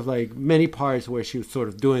sort of like many parts where she was sort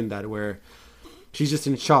of doing that, where she's just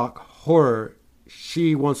in shock, horror.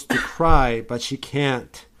 She wants to cry, but she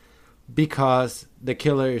can't because the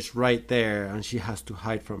killer is right there and she has to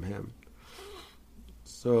hide from him.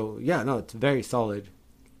 So yeah, no, it's very solid.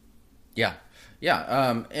 Yeah.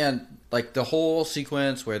 And like the whole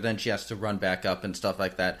sequence where then she has to run back up and stuff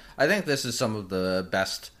like that. I think this is some of the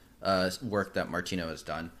best work that Martino has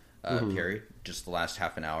done. Period. Just the last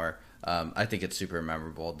half an hour. I think it's super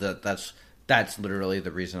memorable. That's literally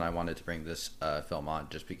the reason I wanted to bring this film on,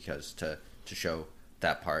 just because to show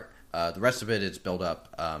that part. The rest of it is built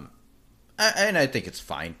up, and I think it's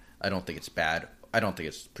fine. I don't think it's bad. I don't think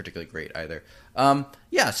it's particularly great either.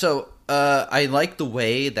 So I like the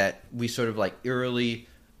way that we sort of like eerily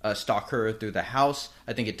stalk her through the house.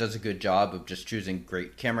 I think it does a good job of just choosing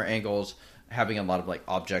great camera angles, having a lot of like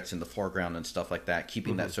objects in the foreground and stuff like that,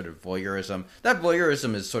 keeping that sort of voyeurism. That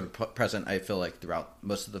voyeurism is sort of present, I feel like, throughout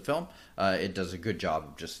most of the film. It does a good job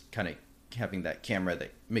of just kind of having that camera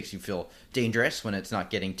that makes you feel dangerous when it's not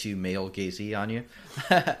getting too male gazy on you.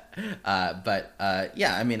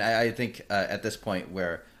 I mean, I think at this point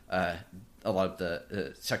where a lot of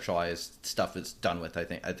the sexualized stuff is done with, I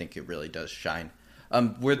think it really does shine.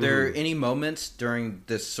 Were there any moments during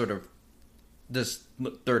this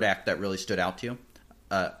third act that really stood out to you?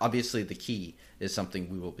 Obviously, the key is something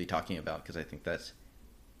we will be talking about because I think that's,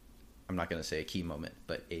 I'm not going to say a key moment,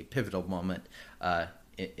 but a pivotal moment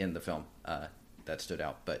in the film that stood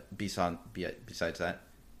out. But besides that,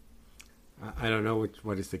 I don't know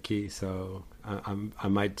what is the key, so I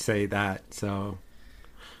might say that. So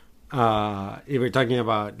if we're talking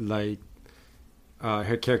about like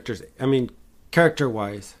her characters, I mean,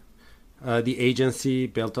 character-wise, the agency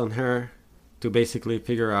built on her to basically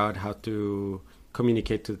figure out how to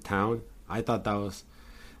communicate to the town. I thought that was,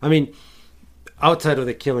 I mean, outside of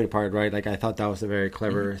the killing part, right? Like, I thought that was a very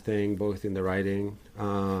clever thing, both in the writing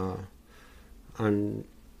and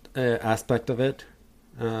aspect of it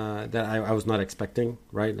that I was not expecting,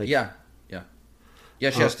 right? Like, yeah. Yeah,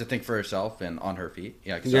 she has to think for herself and on her feet.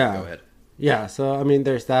 Yeah, sorry, Yeah. go ahead. Yeah, so I mean,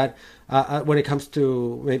 there's that. When it comes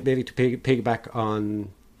to maybe to piggyback on,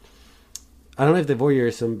 I don't know if the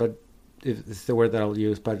voyeurism, but if it's the word that I'll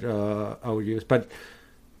use, but I will use, but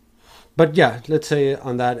yeah, let's say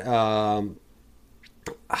on that,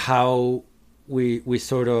 how we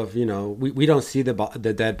sort of, you know, we don't see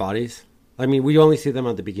the dead bodies. I mean, we only see them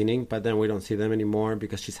at the beginning, but then we don't see them anymore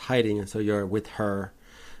because she's hiding, and so you're with her,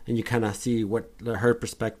 and you kind of see her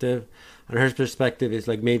perspective, and her perspective is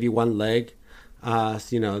like maybe one leg,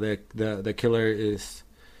 you know, the killer is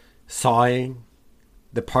sawing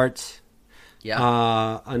the parts.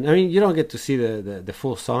 Yeah. And I mean, you don't get to see the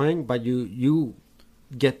full sawing, but you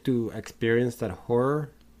get to experience that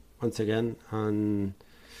horror once again. And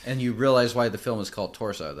you realize why the film is called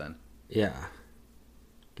Torso then. Yeah,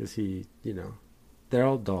 because you know, they're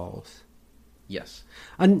all dolls. Yes.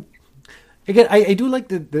 And again, I do like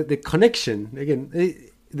the connection. Again,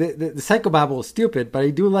 the psychobabble is stupid, but I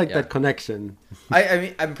do like that connection. I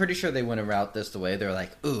mean, I'm pretty sure they went about this the way they're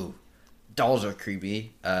like, ooh, dolls are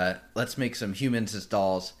creepy. Let's make some humans as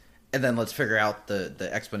dolls, and then let's figure out the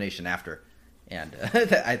explanation after. And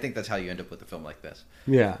I think that's how you end up with a film like this.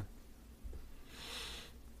 Yeah.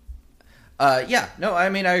 Yeah. No, I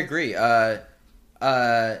mean, I agree.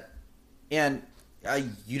 And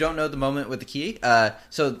you don't know the moment with the key.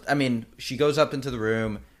 So, I mean, she goes up into the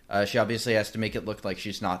room. She obviously has to make it look like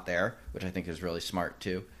she's not there, which I think is really smart,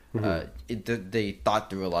 too. Mm-hmm. They thought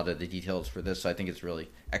through a lot of the details for this, so I think it's really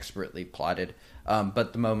expertly plotted.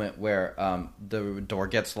 But the moment where the door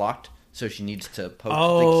gets locked, so she needs to poke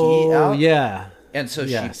the key out. Yeah. And so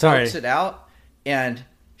she pokes it out, and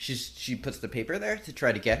she puts the paper there to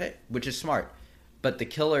try to get it, which is smart. But the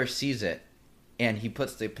killer sees it, and he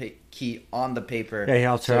puts the key on the paper. Yeah, he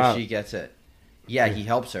helps her out. So she gets it. Yeah, he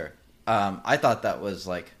helps her. I thought that was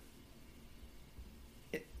like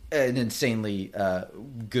an insanely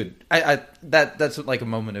good. That's like a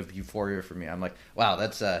moment of euphoria for me. I'm like, wow,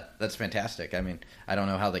 that's fantastic. I mean, I don't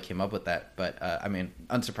know how they came up with that, but I mean,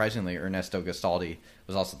 unsurprisingly, Ernesto Gastaldi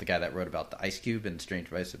was also the guy that wrote about the ice cube in Strange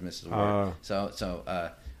Vice of Mrs. Ward.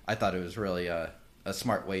 So I thought it was really a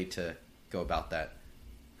smart way to go about that.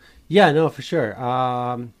 Yeah, no, for sure.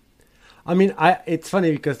 I mean, it's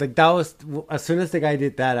funny because like that was, as soon as the guy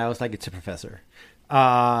did that, I was like, it's a professor.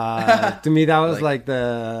 To me, that was like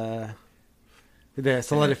the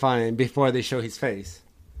solidifying before they show his face,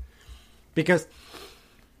 because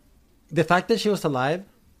the fact that she was alive,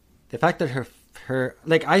 the fact that her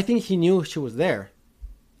like, I think he knew she was there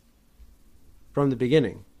from the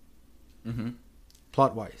beginning,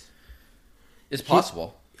 plot wise. It's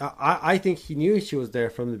possible. I think he knew she was there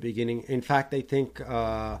from the beginning. In fact, I think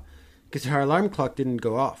because her alarm clock didn't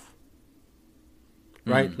go off.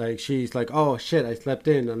 Right? Like, she's like, oh, shit, I slept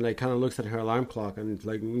in. And, like, kind of looks at her alarm clock and,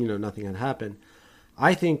 like, you know, nothing had happened.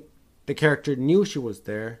 I think the character knew she was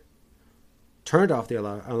there, turned off the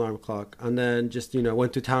alarm clock, and then just, you know,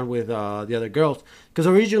 went to town with the other girls. Because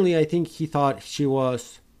originally, I think he thought she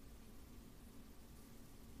was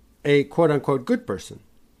a quote-unquote good person.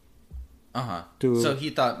 Uh-huh. So he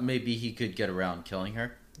thought maybe he could get around killing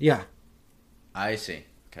her? Yeah. I see.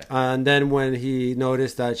 Okay. And then when he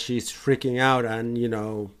noticed that she's freaking out, and, you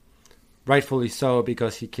know, rightfully so,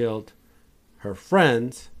 because he killed her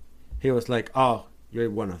friends, he was like, oh, you're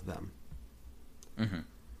one of them. Mm-hmm.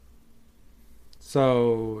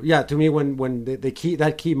 So, yeah, to me, when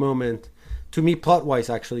that key moment, to me, plot-wise,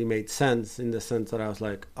 actually made sense, in the sense that I was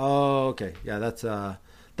like, oh, okay, yeah, that's a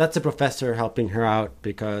professor helping her out,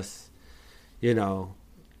 because, you know,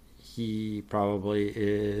 he probably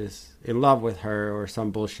is in love with her or some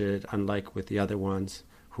bullshit, unlike with the other ones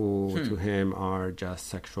who to him are just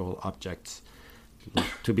sexual objects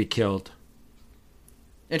to be killed.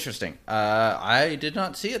 Interesting. I did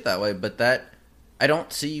not see it that way, but I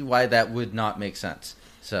don't see why that would not make sense.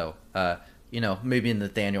 So, you know, maybe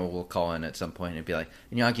Nathaniel will call in at some point and be like,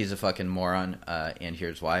 Inyaki's a fucking moron, and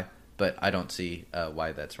here's why. But I don't see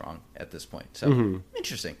why that's wrong at this point. So,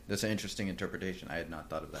 interesting. That's an interesting interpretation. I had not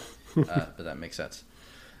thought of that, but that makes sense.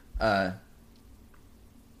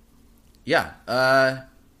 Yeah.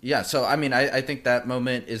 So, I mean, I think that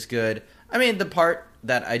moment is good. I mean, the part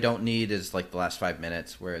that I don't need is like the last 5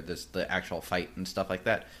 minutes where there's the actual fight and stuff like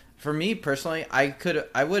that. For me personally, I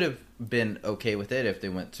would have been okay with it if they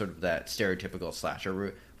went sort of that stereotypical slasher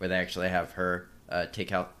route where they actually have her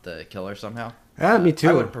take out the killer somehow. Yeah, me too.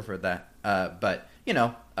 I would have preferred that. But, you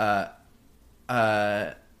know,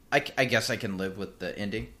 I guess I can live with the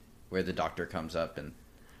ending where the doctor comes up and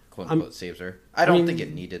quote-unquote saves her. I don't think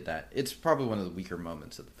it needed that. It's probably one of the weaker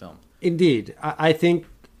moments of the film. Indeed. I think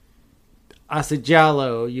as a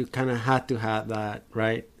Giallo, you kind of had to have that,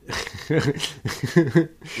 right?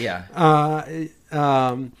 Yeah.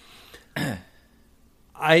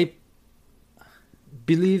 I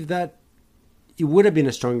believe that it would have been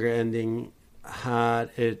a stronger ending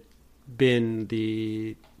had it been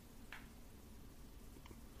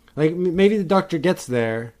maybe the doctor gets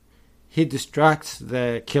there, he distracts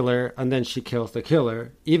the killer, and then she kills the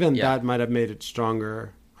killer. Even that might have made it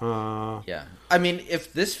stronger. Yeah. I mean,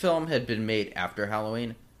 if this film had been made after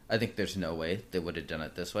Halloween, I think there's no way they would have done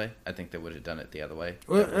it this way. I think they would have done it the other way.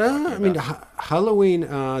 Well, I mean, Halloween,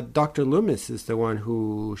 Dr. Loomis is the one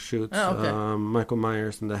who shoots Michael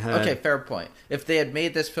Myers in the head. Okay, fair point. If they had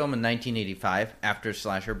made this film in 1985 after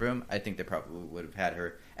Slasher Boom, I think they probably would have had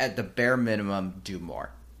her, at the bare minimum, do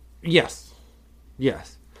more. Yes,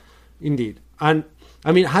 indeed. And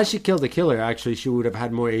I mean, had she killed the killer, actually, she would have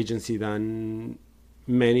had more agency than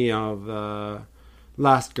many of the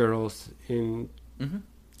last girls in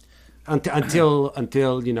until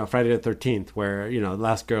Friday the 13th, where the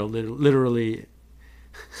last girl literally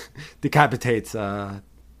decapitates the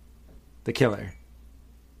killer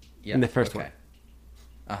in the first one.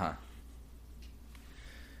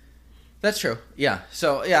 That's true. Yeah.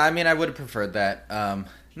 So yeah, I mean, I would have preferred that.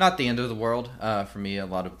 Not the end of the world. For me, a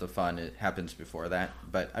lot of the fun it happens before that.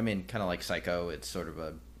 But I mean, kind of like Psycho, it's sort of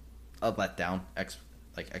a letdown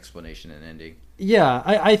explanation and ending. Yeah,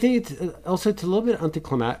 I think it's a little bit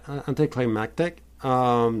anticlimactic.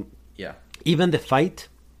 Yeah. Even the fight,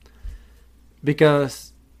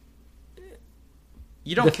 because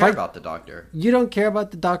you don't care about the doctor. You don't care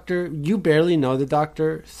about the doctor. You barely know the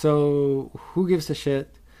doctor, so who gives a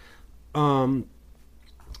shit? And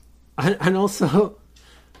also,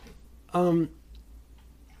 I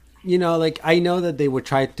know that they would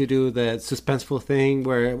try to do the suspenseful thing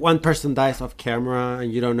where one person dies off camera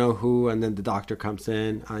and you don't know who, and then the doctor comes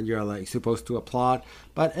in and you're supposed to applaud.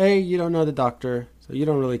 But A, you don't know the doctor, so you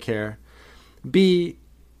don't really care. B,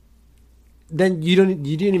 then you didn't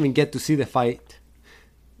even get to see the fight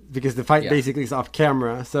because the fight basically is off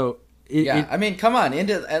camera. So I mean, come on,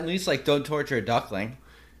 at least don't torture a duckling.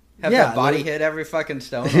 Have that body hit every fucking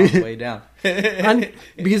stone on the way down. And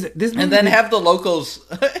then have the locals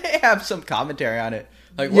have some commentary on it.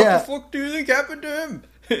 What the fuck do you think happened to him?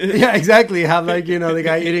 Yeah, exactly. Have the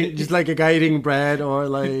guy eating, just like a guy eating bread, or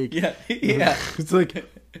it's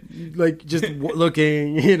just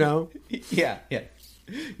looking,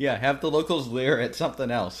 Yeah. Have the locals leer at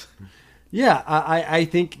something else. Yeah, I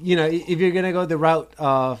think if you're gonna go the route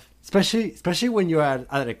of especially when you're at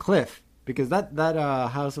a cliff. Because that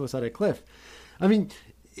house was at a cliff. I mean,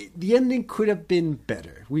 the ending could have been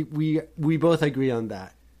better. We both agree on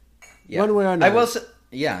that. Yeah. One way or another.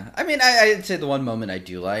 I mean, I'd say the one moment I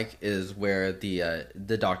do like is where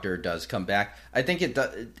the doctor does come back. I think it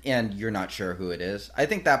does, and you're not sure who it is. I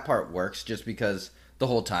think that part works just because the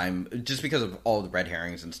whole time, just because of all the red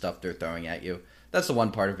herrings and stuff they're throwing at you. That's the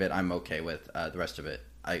one part of it I'm okay with. The rest of it,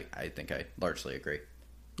 I think I largely agree.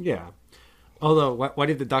 Yeah. Although, what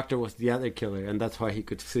if the doctor was the other killer, and that's why he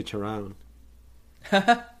could switch around? Would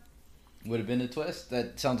have been a twist.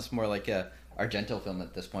 That sounds more like a Argento film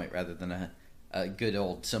at this point, rather than a good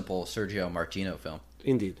old simple Sergio Martino film.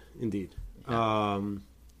 Indeed. Yeah.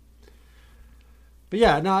 But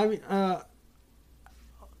yeah, no, I mean,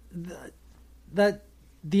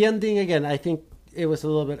 the ending again. I think it was a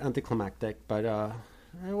little bit anticlimactic, but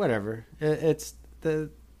whatever. It's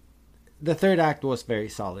the third act was very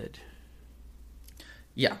solid.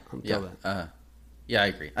 Yeah, I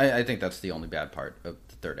agree. I think that's the only bad part of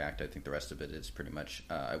the third act. I think the rest of it is pretty much,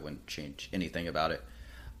 I wouldn't change anything about it.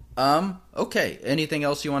 Okay, anything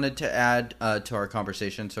else you wanted to add to our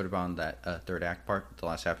conversation sort of on that third act part, the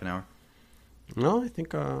last half an hour? No, I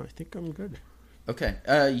think I'm good. Okay,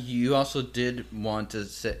 you also did want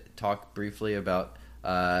to talk briefly about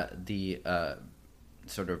the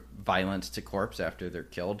sort of violence to corpse after they're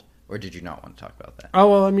killed. Or did you not want to talk about that? Oh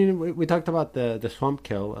well, I mean, we talked about the swamp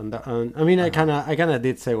kill, and I mean, I kind of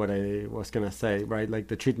did say what I was gonna say, right? Like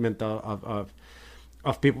the treatment of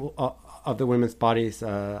people of the women's bodies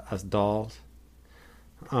as dolls.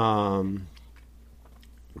 So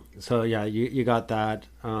yeah, you got that.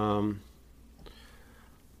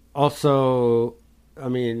 Also, I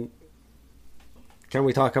mean, can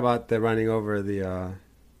we talk about the running over the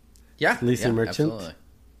Lisa Merchant? Absolutely.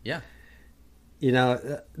 Yeah.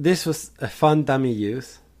 This was a fun dummy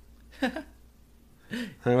use.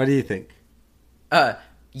 What do you think?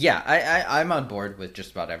 Yeah, I'm on board with just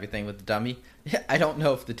about everything with the dummy. I don't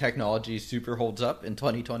know if the technology super holds up in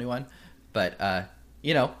 2021, but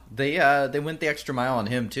they went the extra mile on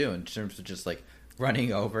him too in terms of just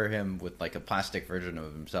running over him with a plastic version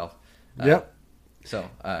of himself. Yep. So,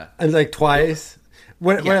 And like twice.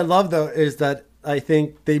 What Yeah. I love though is that I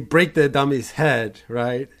think they break the dummy's head,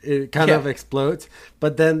 right? It kind of Yeah. explodes,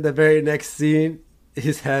 but then the very next scene,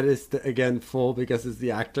 his head is again full because it's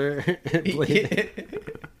the actor playing.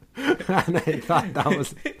 And I thought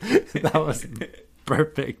that was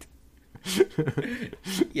perfect.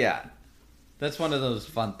 yeah, that's one of those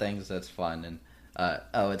fun things that's fun. And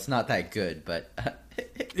it's not that good, but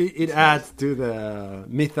It adds to the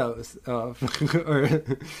mythos of, or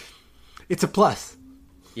it's a plus.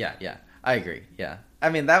 yeah, I agree. Yeah, I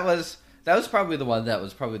mean that was probably the one that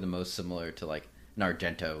was probably the most similar to like an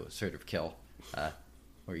Argento sort of kill,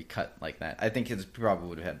 where you cut like that. I think it probably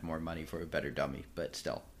would have had more money for a better dummy, but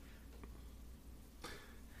still.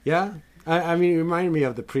 Yeah, I mean, it reminded me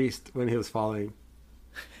of the priest when he was falling.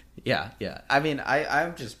 Yeah. I mean,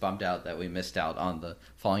 I'm just bummed out that we missed out on the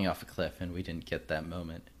falling off a cliff and we didn't get that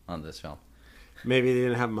moment on this film. Maybe they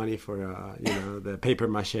didn't have money for the paper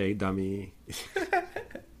mache dummy.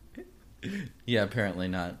 Yeah, apparently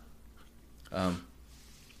not.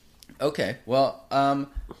 Okay, well,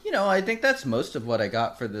 I think that's most of what I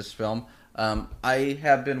got for this film. I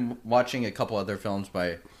have been watching a couple other films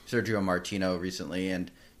by Sergio Martino recently,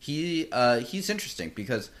 and he's interesting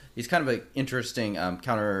because he's kind of an interesting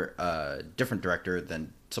different director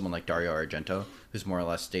than someone like Dario Argento, who's more or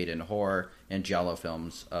less stayed in horror and giallo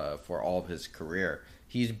films for all of his career.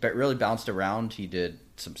 He's really bounced around. He did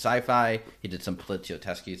some sci-fi. He did some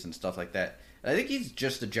Poliziotteschi and stuff like that. I think he's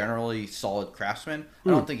just a generally solid craftsman. I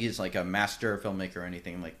don't think he's like a master filmmaker or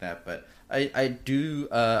anything like that, but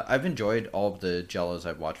I've enjoyed all of the giallos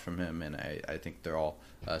I've watched from him, and I think they're all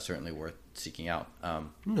certainly worth seeking out.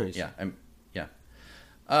 Nice. Yeah.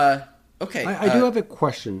 Okay. I do have a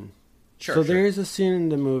question. Sure. So there is a scene in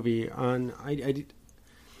the movie on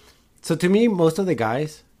so to me, most of the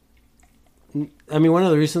guys, I mean, one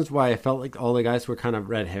of the reasons why I felt like all the guys were kind of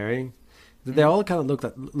red herring, they all kind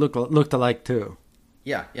of looked alike too.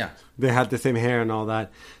 Yeah. They had the same hair and all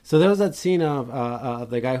that. So there was that scene of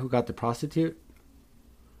the guy who got the prostitute.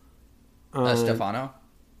 Stefano?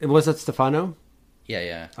 Was that Stefano?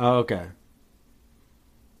 Yeah. Oh, okay.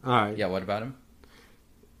 All right. Yeah, what about him?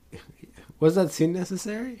 Was that scene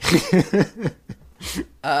necessary?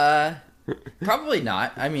 Probably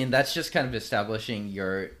not. I mean, that's just kind of establishing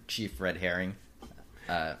your chief red herring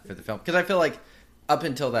for the film. Because I feel like up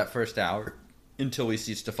until that first hour, until we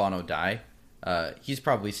see Stefano die, he's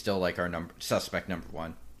probably still like our suspect number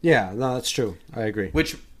one. Yeah, no, that's true. I agree.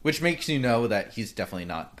 Which makes you know that he's definitely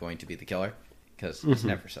not going to be the killer, because he's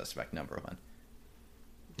never suspect number one.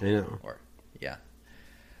 I know. Or yeah.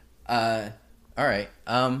 All right.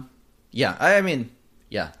 Yeah. I mean,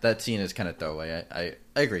 yeah, that scene is kind of throwaway. I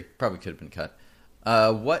agree. Probably could have been cut.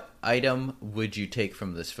 What item would you take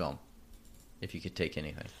from this film, if you could take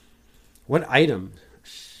anything? What item?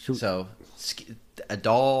 Shoot. So, a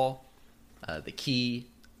doll, the key,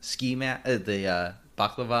 ski mat, the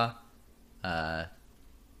baklava,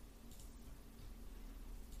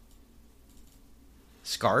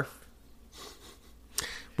 scarf.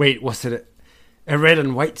 Wait, was it a red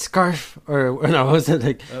and white scarf, or no? Was it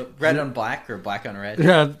like Red on black or black on red?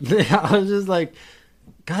 Yeah, I was just like,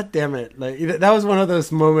 God damn it! Like that was one of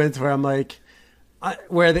those moments where I'm like,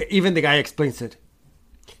 where even the guy explains it.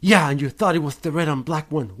 Yeah, and you thought it was the red and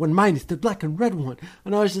black one, when mine is the black and red one.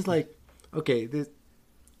 And I was just like, okay,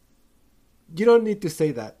 you don't need to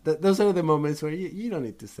say that. Those are the moments where you don't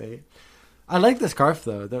need to say it. I like the scarf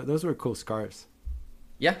though. Those were cool scarves.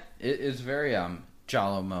 Yeah, it's very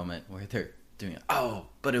Giallo moment where they're doing it. Oh,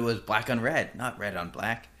 but it was black on red, not red on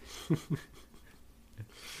black.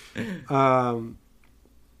 I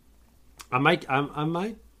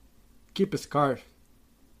might keep a scarf.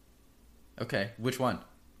 Okay, which one?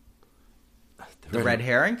 The red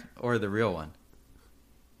herring or the real one?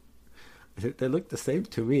 They look the same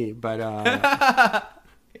to me, but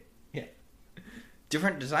yeah,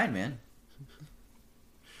 different design, man.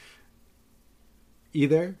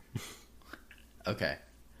 Either. Okay.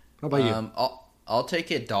 How about you? I'll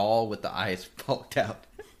take a doll with the eyes poked out.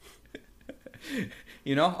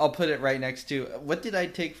 I'll put it right next to, what did I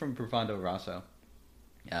take from Profondo Rosso?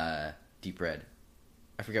 Deep Red.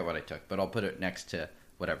 I forget what I took, but I'll put it next to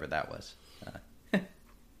whatever that was.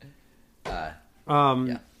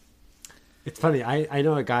 Yeah. It's funny. I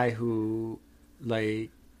know a guy who like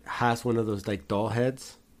has one of those like doll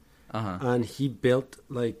heads, and he built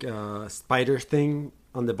like a spider thing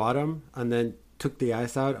on the bottom, and then took the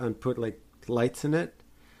eyes out and put like lights in it.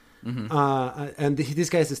 And this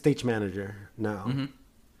guy's a stage manager now,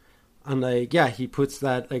 and like he puts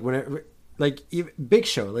that like whenever. Like even, big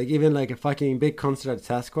show, like even like a fucking big concert at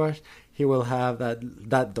Sasquatch, he will have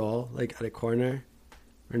that doll like at a corner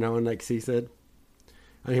where no one like sees it,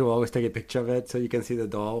 and he will always take a picture of it so you can see the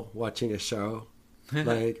doll watching a show, and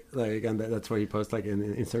that's where he posts like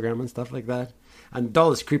in Instagram and stuff like that. And the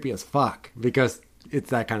doll is creepy as fuck because it's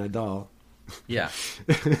that kind of doll. Yeah.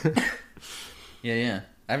 Yeah.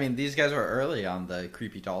 I mean, these guys were early on the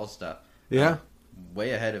creepy doll stuff. Yeah.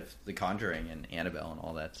 Way ahead of The Conjuring and Annabelle and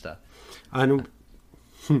all that stuff. And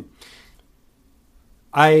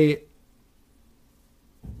I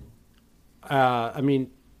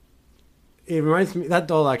mean, it reminds me, that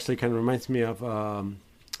doll actually kind of reminds me of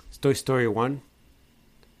Toy Story 1,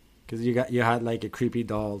 because you had like a creepy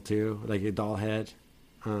doll too, like a doll head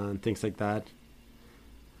and things like that.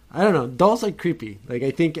 I don't know, dolls are creepy. Like,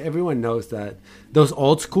 I think everyone knows that those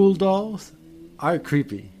old school dolls are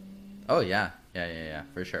creepy. Oh yeah,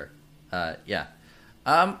 for sure. Yeah.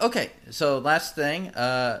 Okay, so last thing,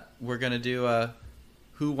 we're gonna do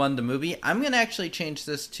who won the movie. I'm gonna actually change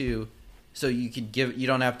this to, so you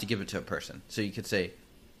don't have to give it to a person. So you could say,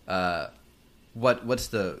 what's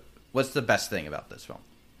the best thing about this film?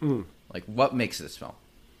 Like, what makes this film?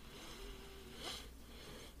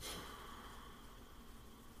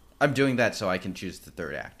 I'm doing that so I can choose the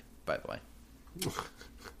third act, by the way.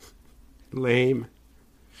 Lame.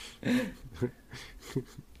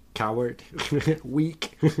 Coward.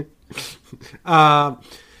 Weak. I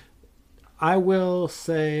will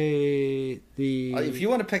say If you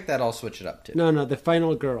want to pick that, I'll switch it up too. No, the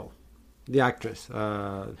final girl. The actress.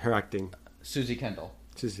 Her acting. Susie Kendall.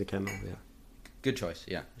 Susie Kendall, yeah. Good choice,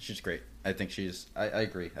 yeah. She's great. I think I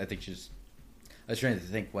agree. I was trying to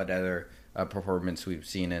think what other performance we've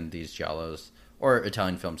seen in these giallos or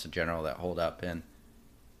Italian films in general that hold up. And,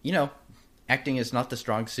 acting is not the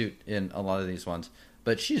strong suit in a lot of these ones,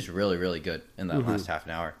 but she's really, really good in that last half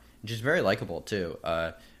an hour. And she's very likable, too.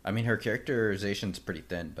 I mean, her characterization's pretty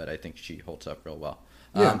thin, but I think she holds up real well.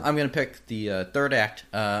 Yeah. I'm going to pick the third act.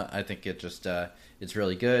 I think it just it's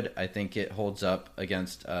really good. I think it holds up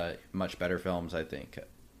against much better films. I think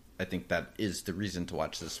that is the reason to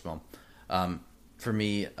watch this film. For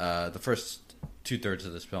me, the first 2/3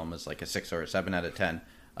 of this film is like a 6 or a 7 out of 10.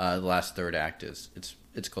 The last third act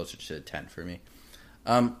it's closer to a 10 for me.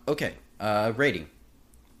 Okay, rating.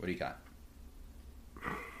 What do you got?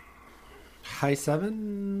 High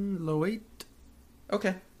 7, low 8.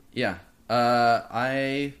 Okay, yeah.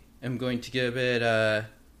 I am going to give it an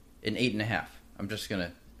 8.5. I'm just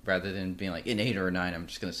gonna, rather than being like an 8 or a 9, I'm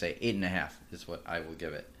just gonna say 8.5 is what I will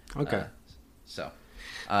give it. Okay.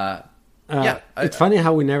 Yeah, it's funny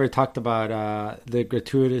how we never talked about the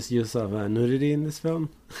gratuitous use of nudity in this film.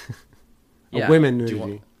 Yeah. Women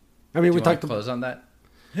nudity. We talked about close on that.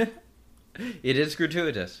 It is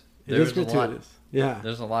gratuitous. It is gratuitous. Yeah,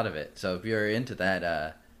 there's a lot of it. So if you're into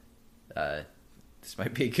that, this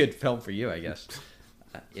might be a good film for you, I guess.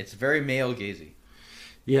 It's very male gazy.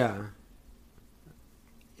 Yeah.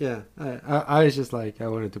 Yeah, I was just like, I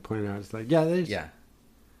wanted to point out, it's like, yeah.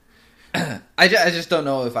 I just don't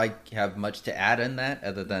know if I have much to add in that,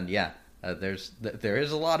 other than there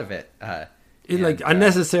is a lot of it.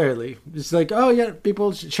 Unnecessarily, it's like, oh yeah,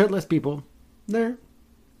 shirtless people, there,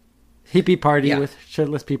 hippie party with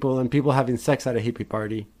shirtless people and people having sex at a hippie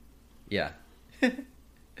party. Yeah,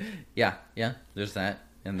 yeah. There's that,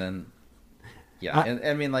 and then and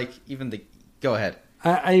I mean, like, even go ahead.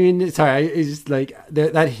 I mean, sorry. It's just like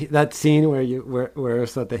that scene where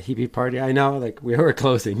it's at the hippie party. I know, like, we were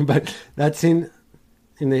closing, but that scene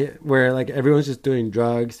where like everyone's just doing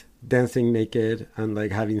drugs, dancing naked, and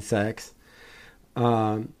like having sex.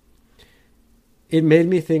 It made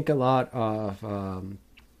me think a lot of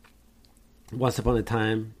Once Upon a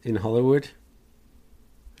Time in Hollywood,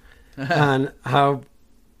 and how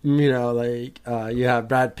you have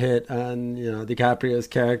Brad Pitt and DiCaprio's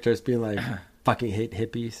characters being like. Fucking hate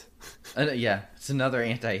hippies. Yeah, it's another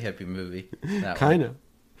anti-hippie movie. Kind of.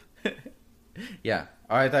 Yeah.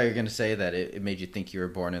 Oh, I thought you were going to say that it made you think you were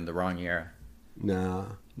born in the wrong era.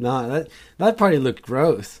 No, that party looked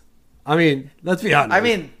gross. I mean, let's be honest. I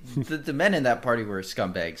mean, the men in that party were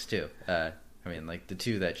scumbags too. I mean, like the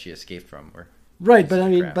two that she escaped from were right. But I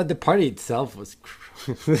mean, crap. But the party itself was.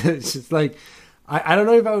 It's just like I don't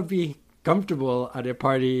know if I would be comfortable at a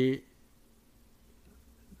party.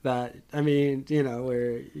 That, I mean,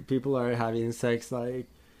 where people are having sex, like,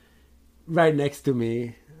 right next to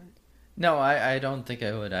me. No, I don't think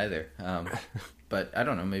I would either. But I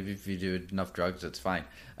don't know, maybe if you do enough drugs, it's fine.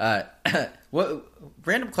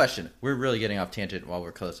 Random question. We're really getting off tangent while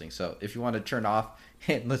we're closing, so if you want to turn off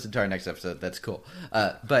and listen to our next episode, that's cool.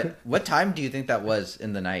 But what time do you think that was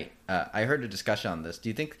in the night? I heard a discussion on this. Do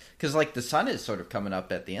you think, because, like, the sun is sort of coming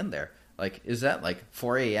up at the end there. Like, is that like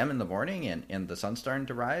 4 a.m. in the morning and the sun's starting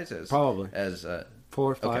to rise? Probably. 4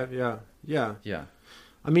 or 5, okay. yeah. Yeah. Yeah.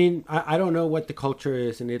 I mean, I don't know what the culture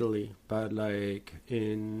is in Italy, but like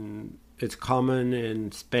it's common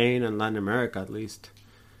in Spain and Latin America at least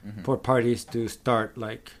for parties to start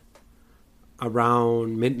like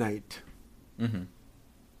around midnight and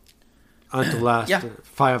to last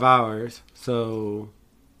 5 hours. So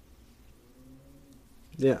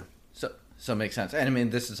yeah. So it makes sense. And I mean,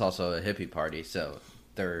 this is also a hippie party, so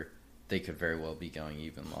they could very well be going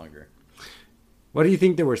even longer. What do you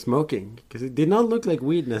think they were smoking? Because it did not look like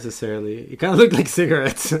weed necessarily. It kind of looked like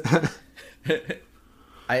cigarettes.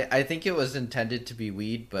 I think it was intended to be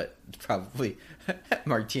weed, but probably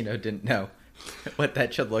Martino didn't know what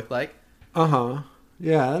that should look like. Uh-huh.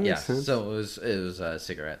 Yeah, that makes sense. So it was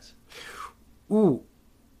cigarettes. Ooh.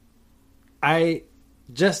 I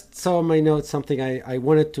just saw in my notes something I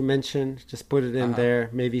wanted to mention. Just put it in there.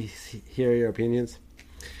 Maybe hear your opinions.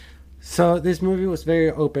 So this movie was very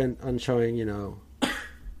open on showing,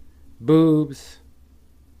 boobs,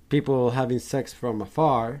 people having sex from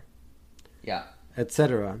afar, yeah,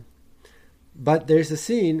 etc. But there's a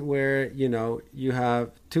scene where, you have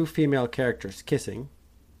two female characters kissing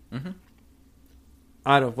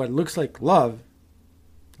out of what looks like love.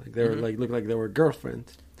 Like they were look like they were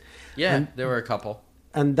girlfriends. Yeah, there were a couple.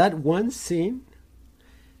 And that one scene,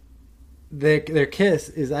 their kiss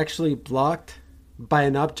is actually blocked by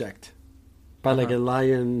an object, by like a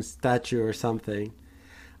lion statue or something.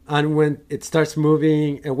 And when it starts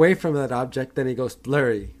moving away from that object, then it goes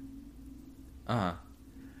blurry.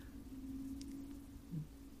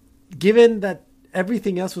 Given that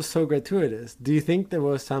everything else was so gratuitous, do you think there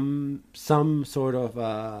was some sort of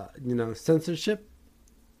censorship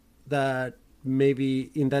that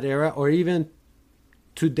maybe in that era or even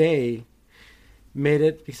today made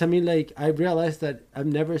it? Because I mean, like, I realized that I've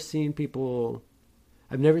never seen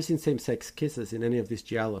same-sex kisses in any of these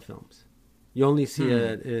giallo films. You only see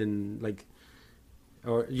it in like,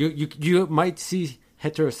 or you might see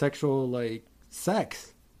heterosexual like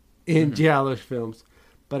sex in giallo films,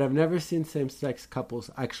 but I've never seen same-sex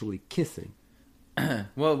couples actually kissing.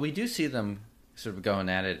 Well, we do see them sort of going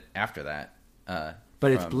at it after that,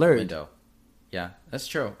 but it's blurred. Window. Yeah, that's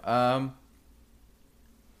true. I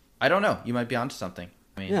don't know. You might be onto something.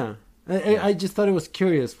 I mean, yeah. I just thought it was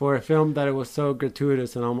curious for a film that it was so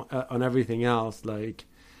gratuitous on everything else, like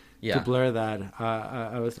to blur that.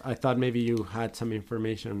 I thought maybe you had some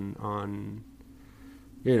information on,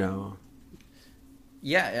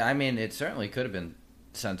 Yeah, I mean, it certainly could have been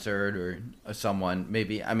censored or someone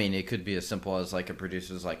maybe. I mean, it could be as simple as like a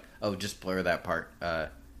producer's like, oh, just blur that part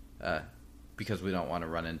because we don't want to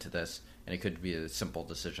run into this, and it could be a simple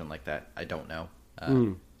decision like that. I don't know,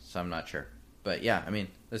 so I'm not sure. But yeah, I mean,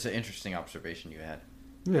 that's an interesting observation you had.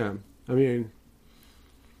 Yeah, I mean,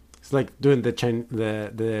 it's like doing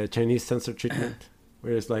the Chinese censor treatment,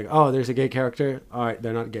 where it's like, oh, there's a gay character. All right,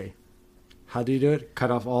 they're not gay. How do you do it?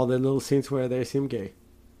 Cut off all the little scenes where they seem gay.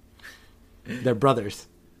 They're brothers.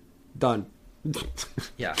 Done.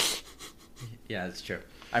 Yeah, that's true.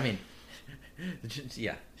 I mean,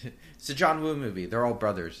 yeah, it's a John Woo movie. They're all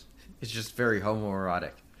brothers. It's just very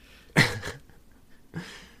homoerotic.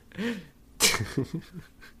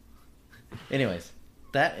 Anyways,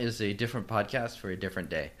 that is a different podcast for a different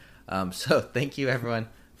day. So thank you everyone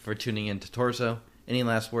for tuning in to Torso. Any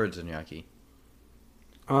last words, Iñaki?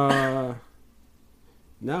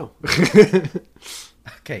 No.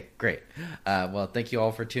 Okay, great. Well, thank you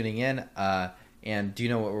all for tuning in. And do you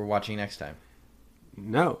know what we're watching next time?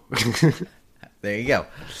 No. There you go.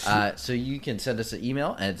 So you can send us an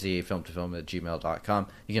email at zafilmtofilm@gmail.com.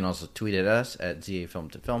 You can also tweet at us at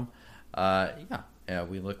zafilmtofilm.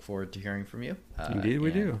 We look forward to hearing from you. Indeed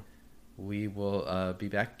we do. We will be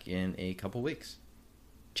back in a couple weeks.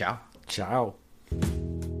 Ciao. Ciao.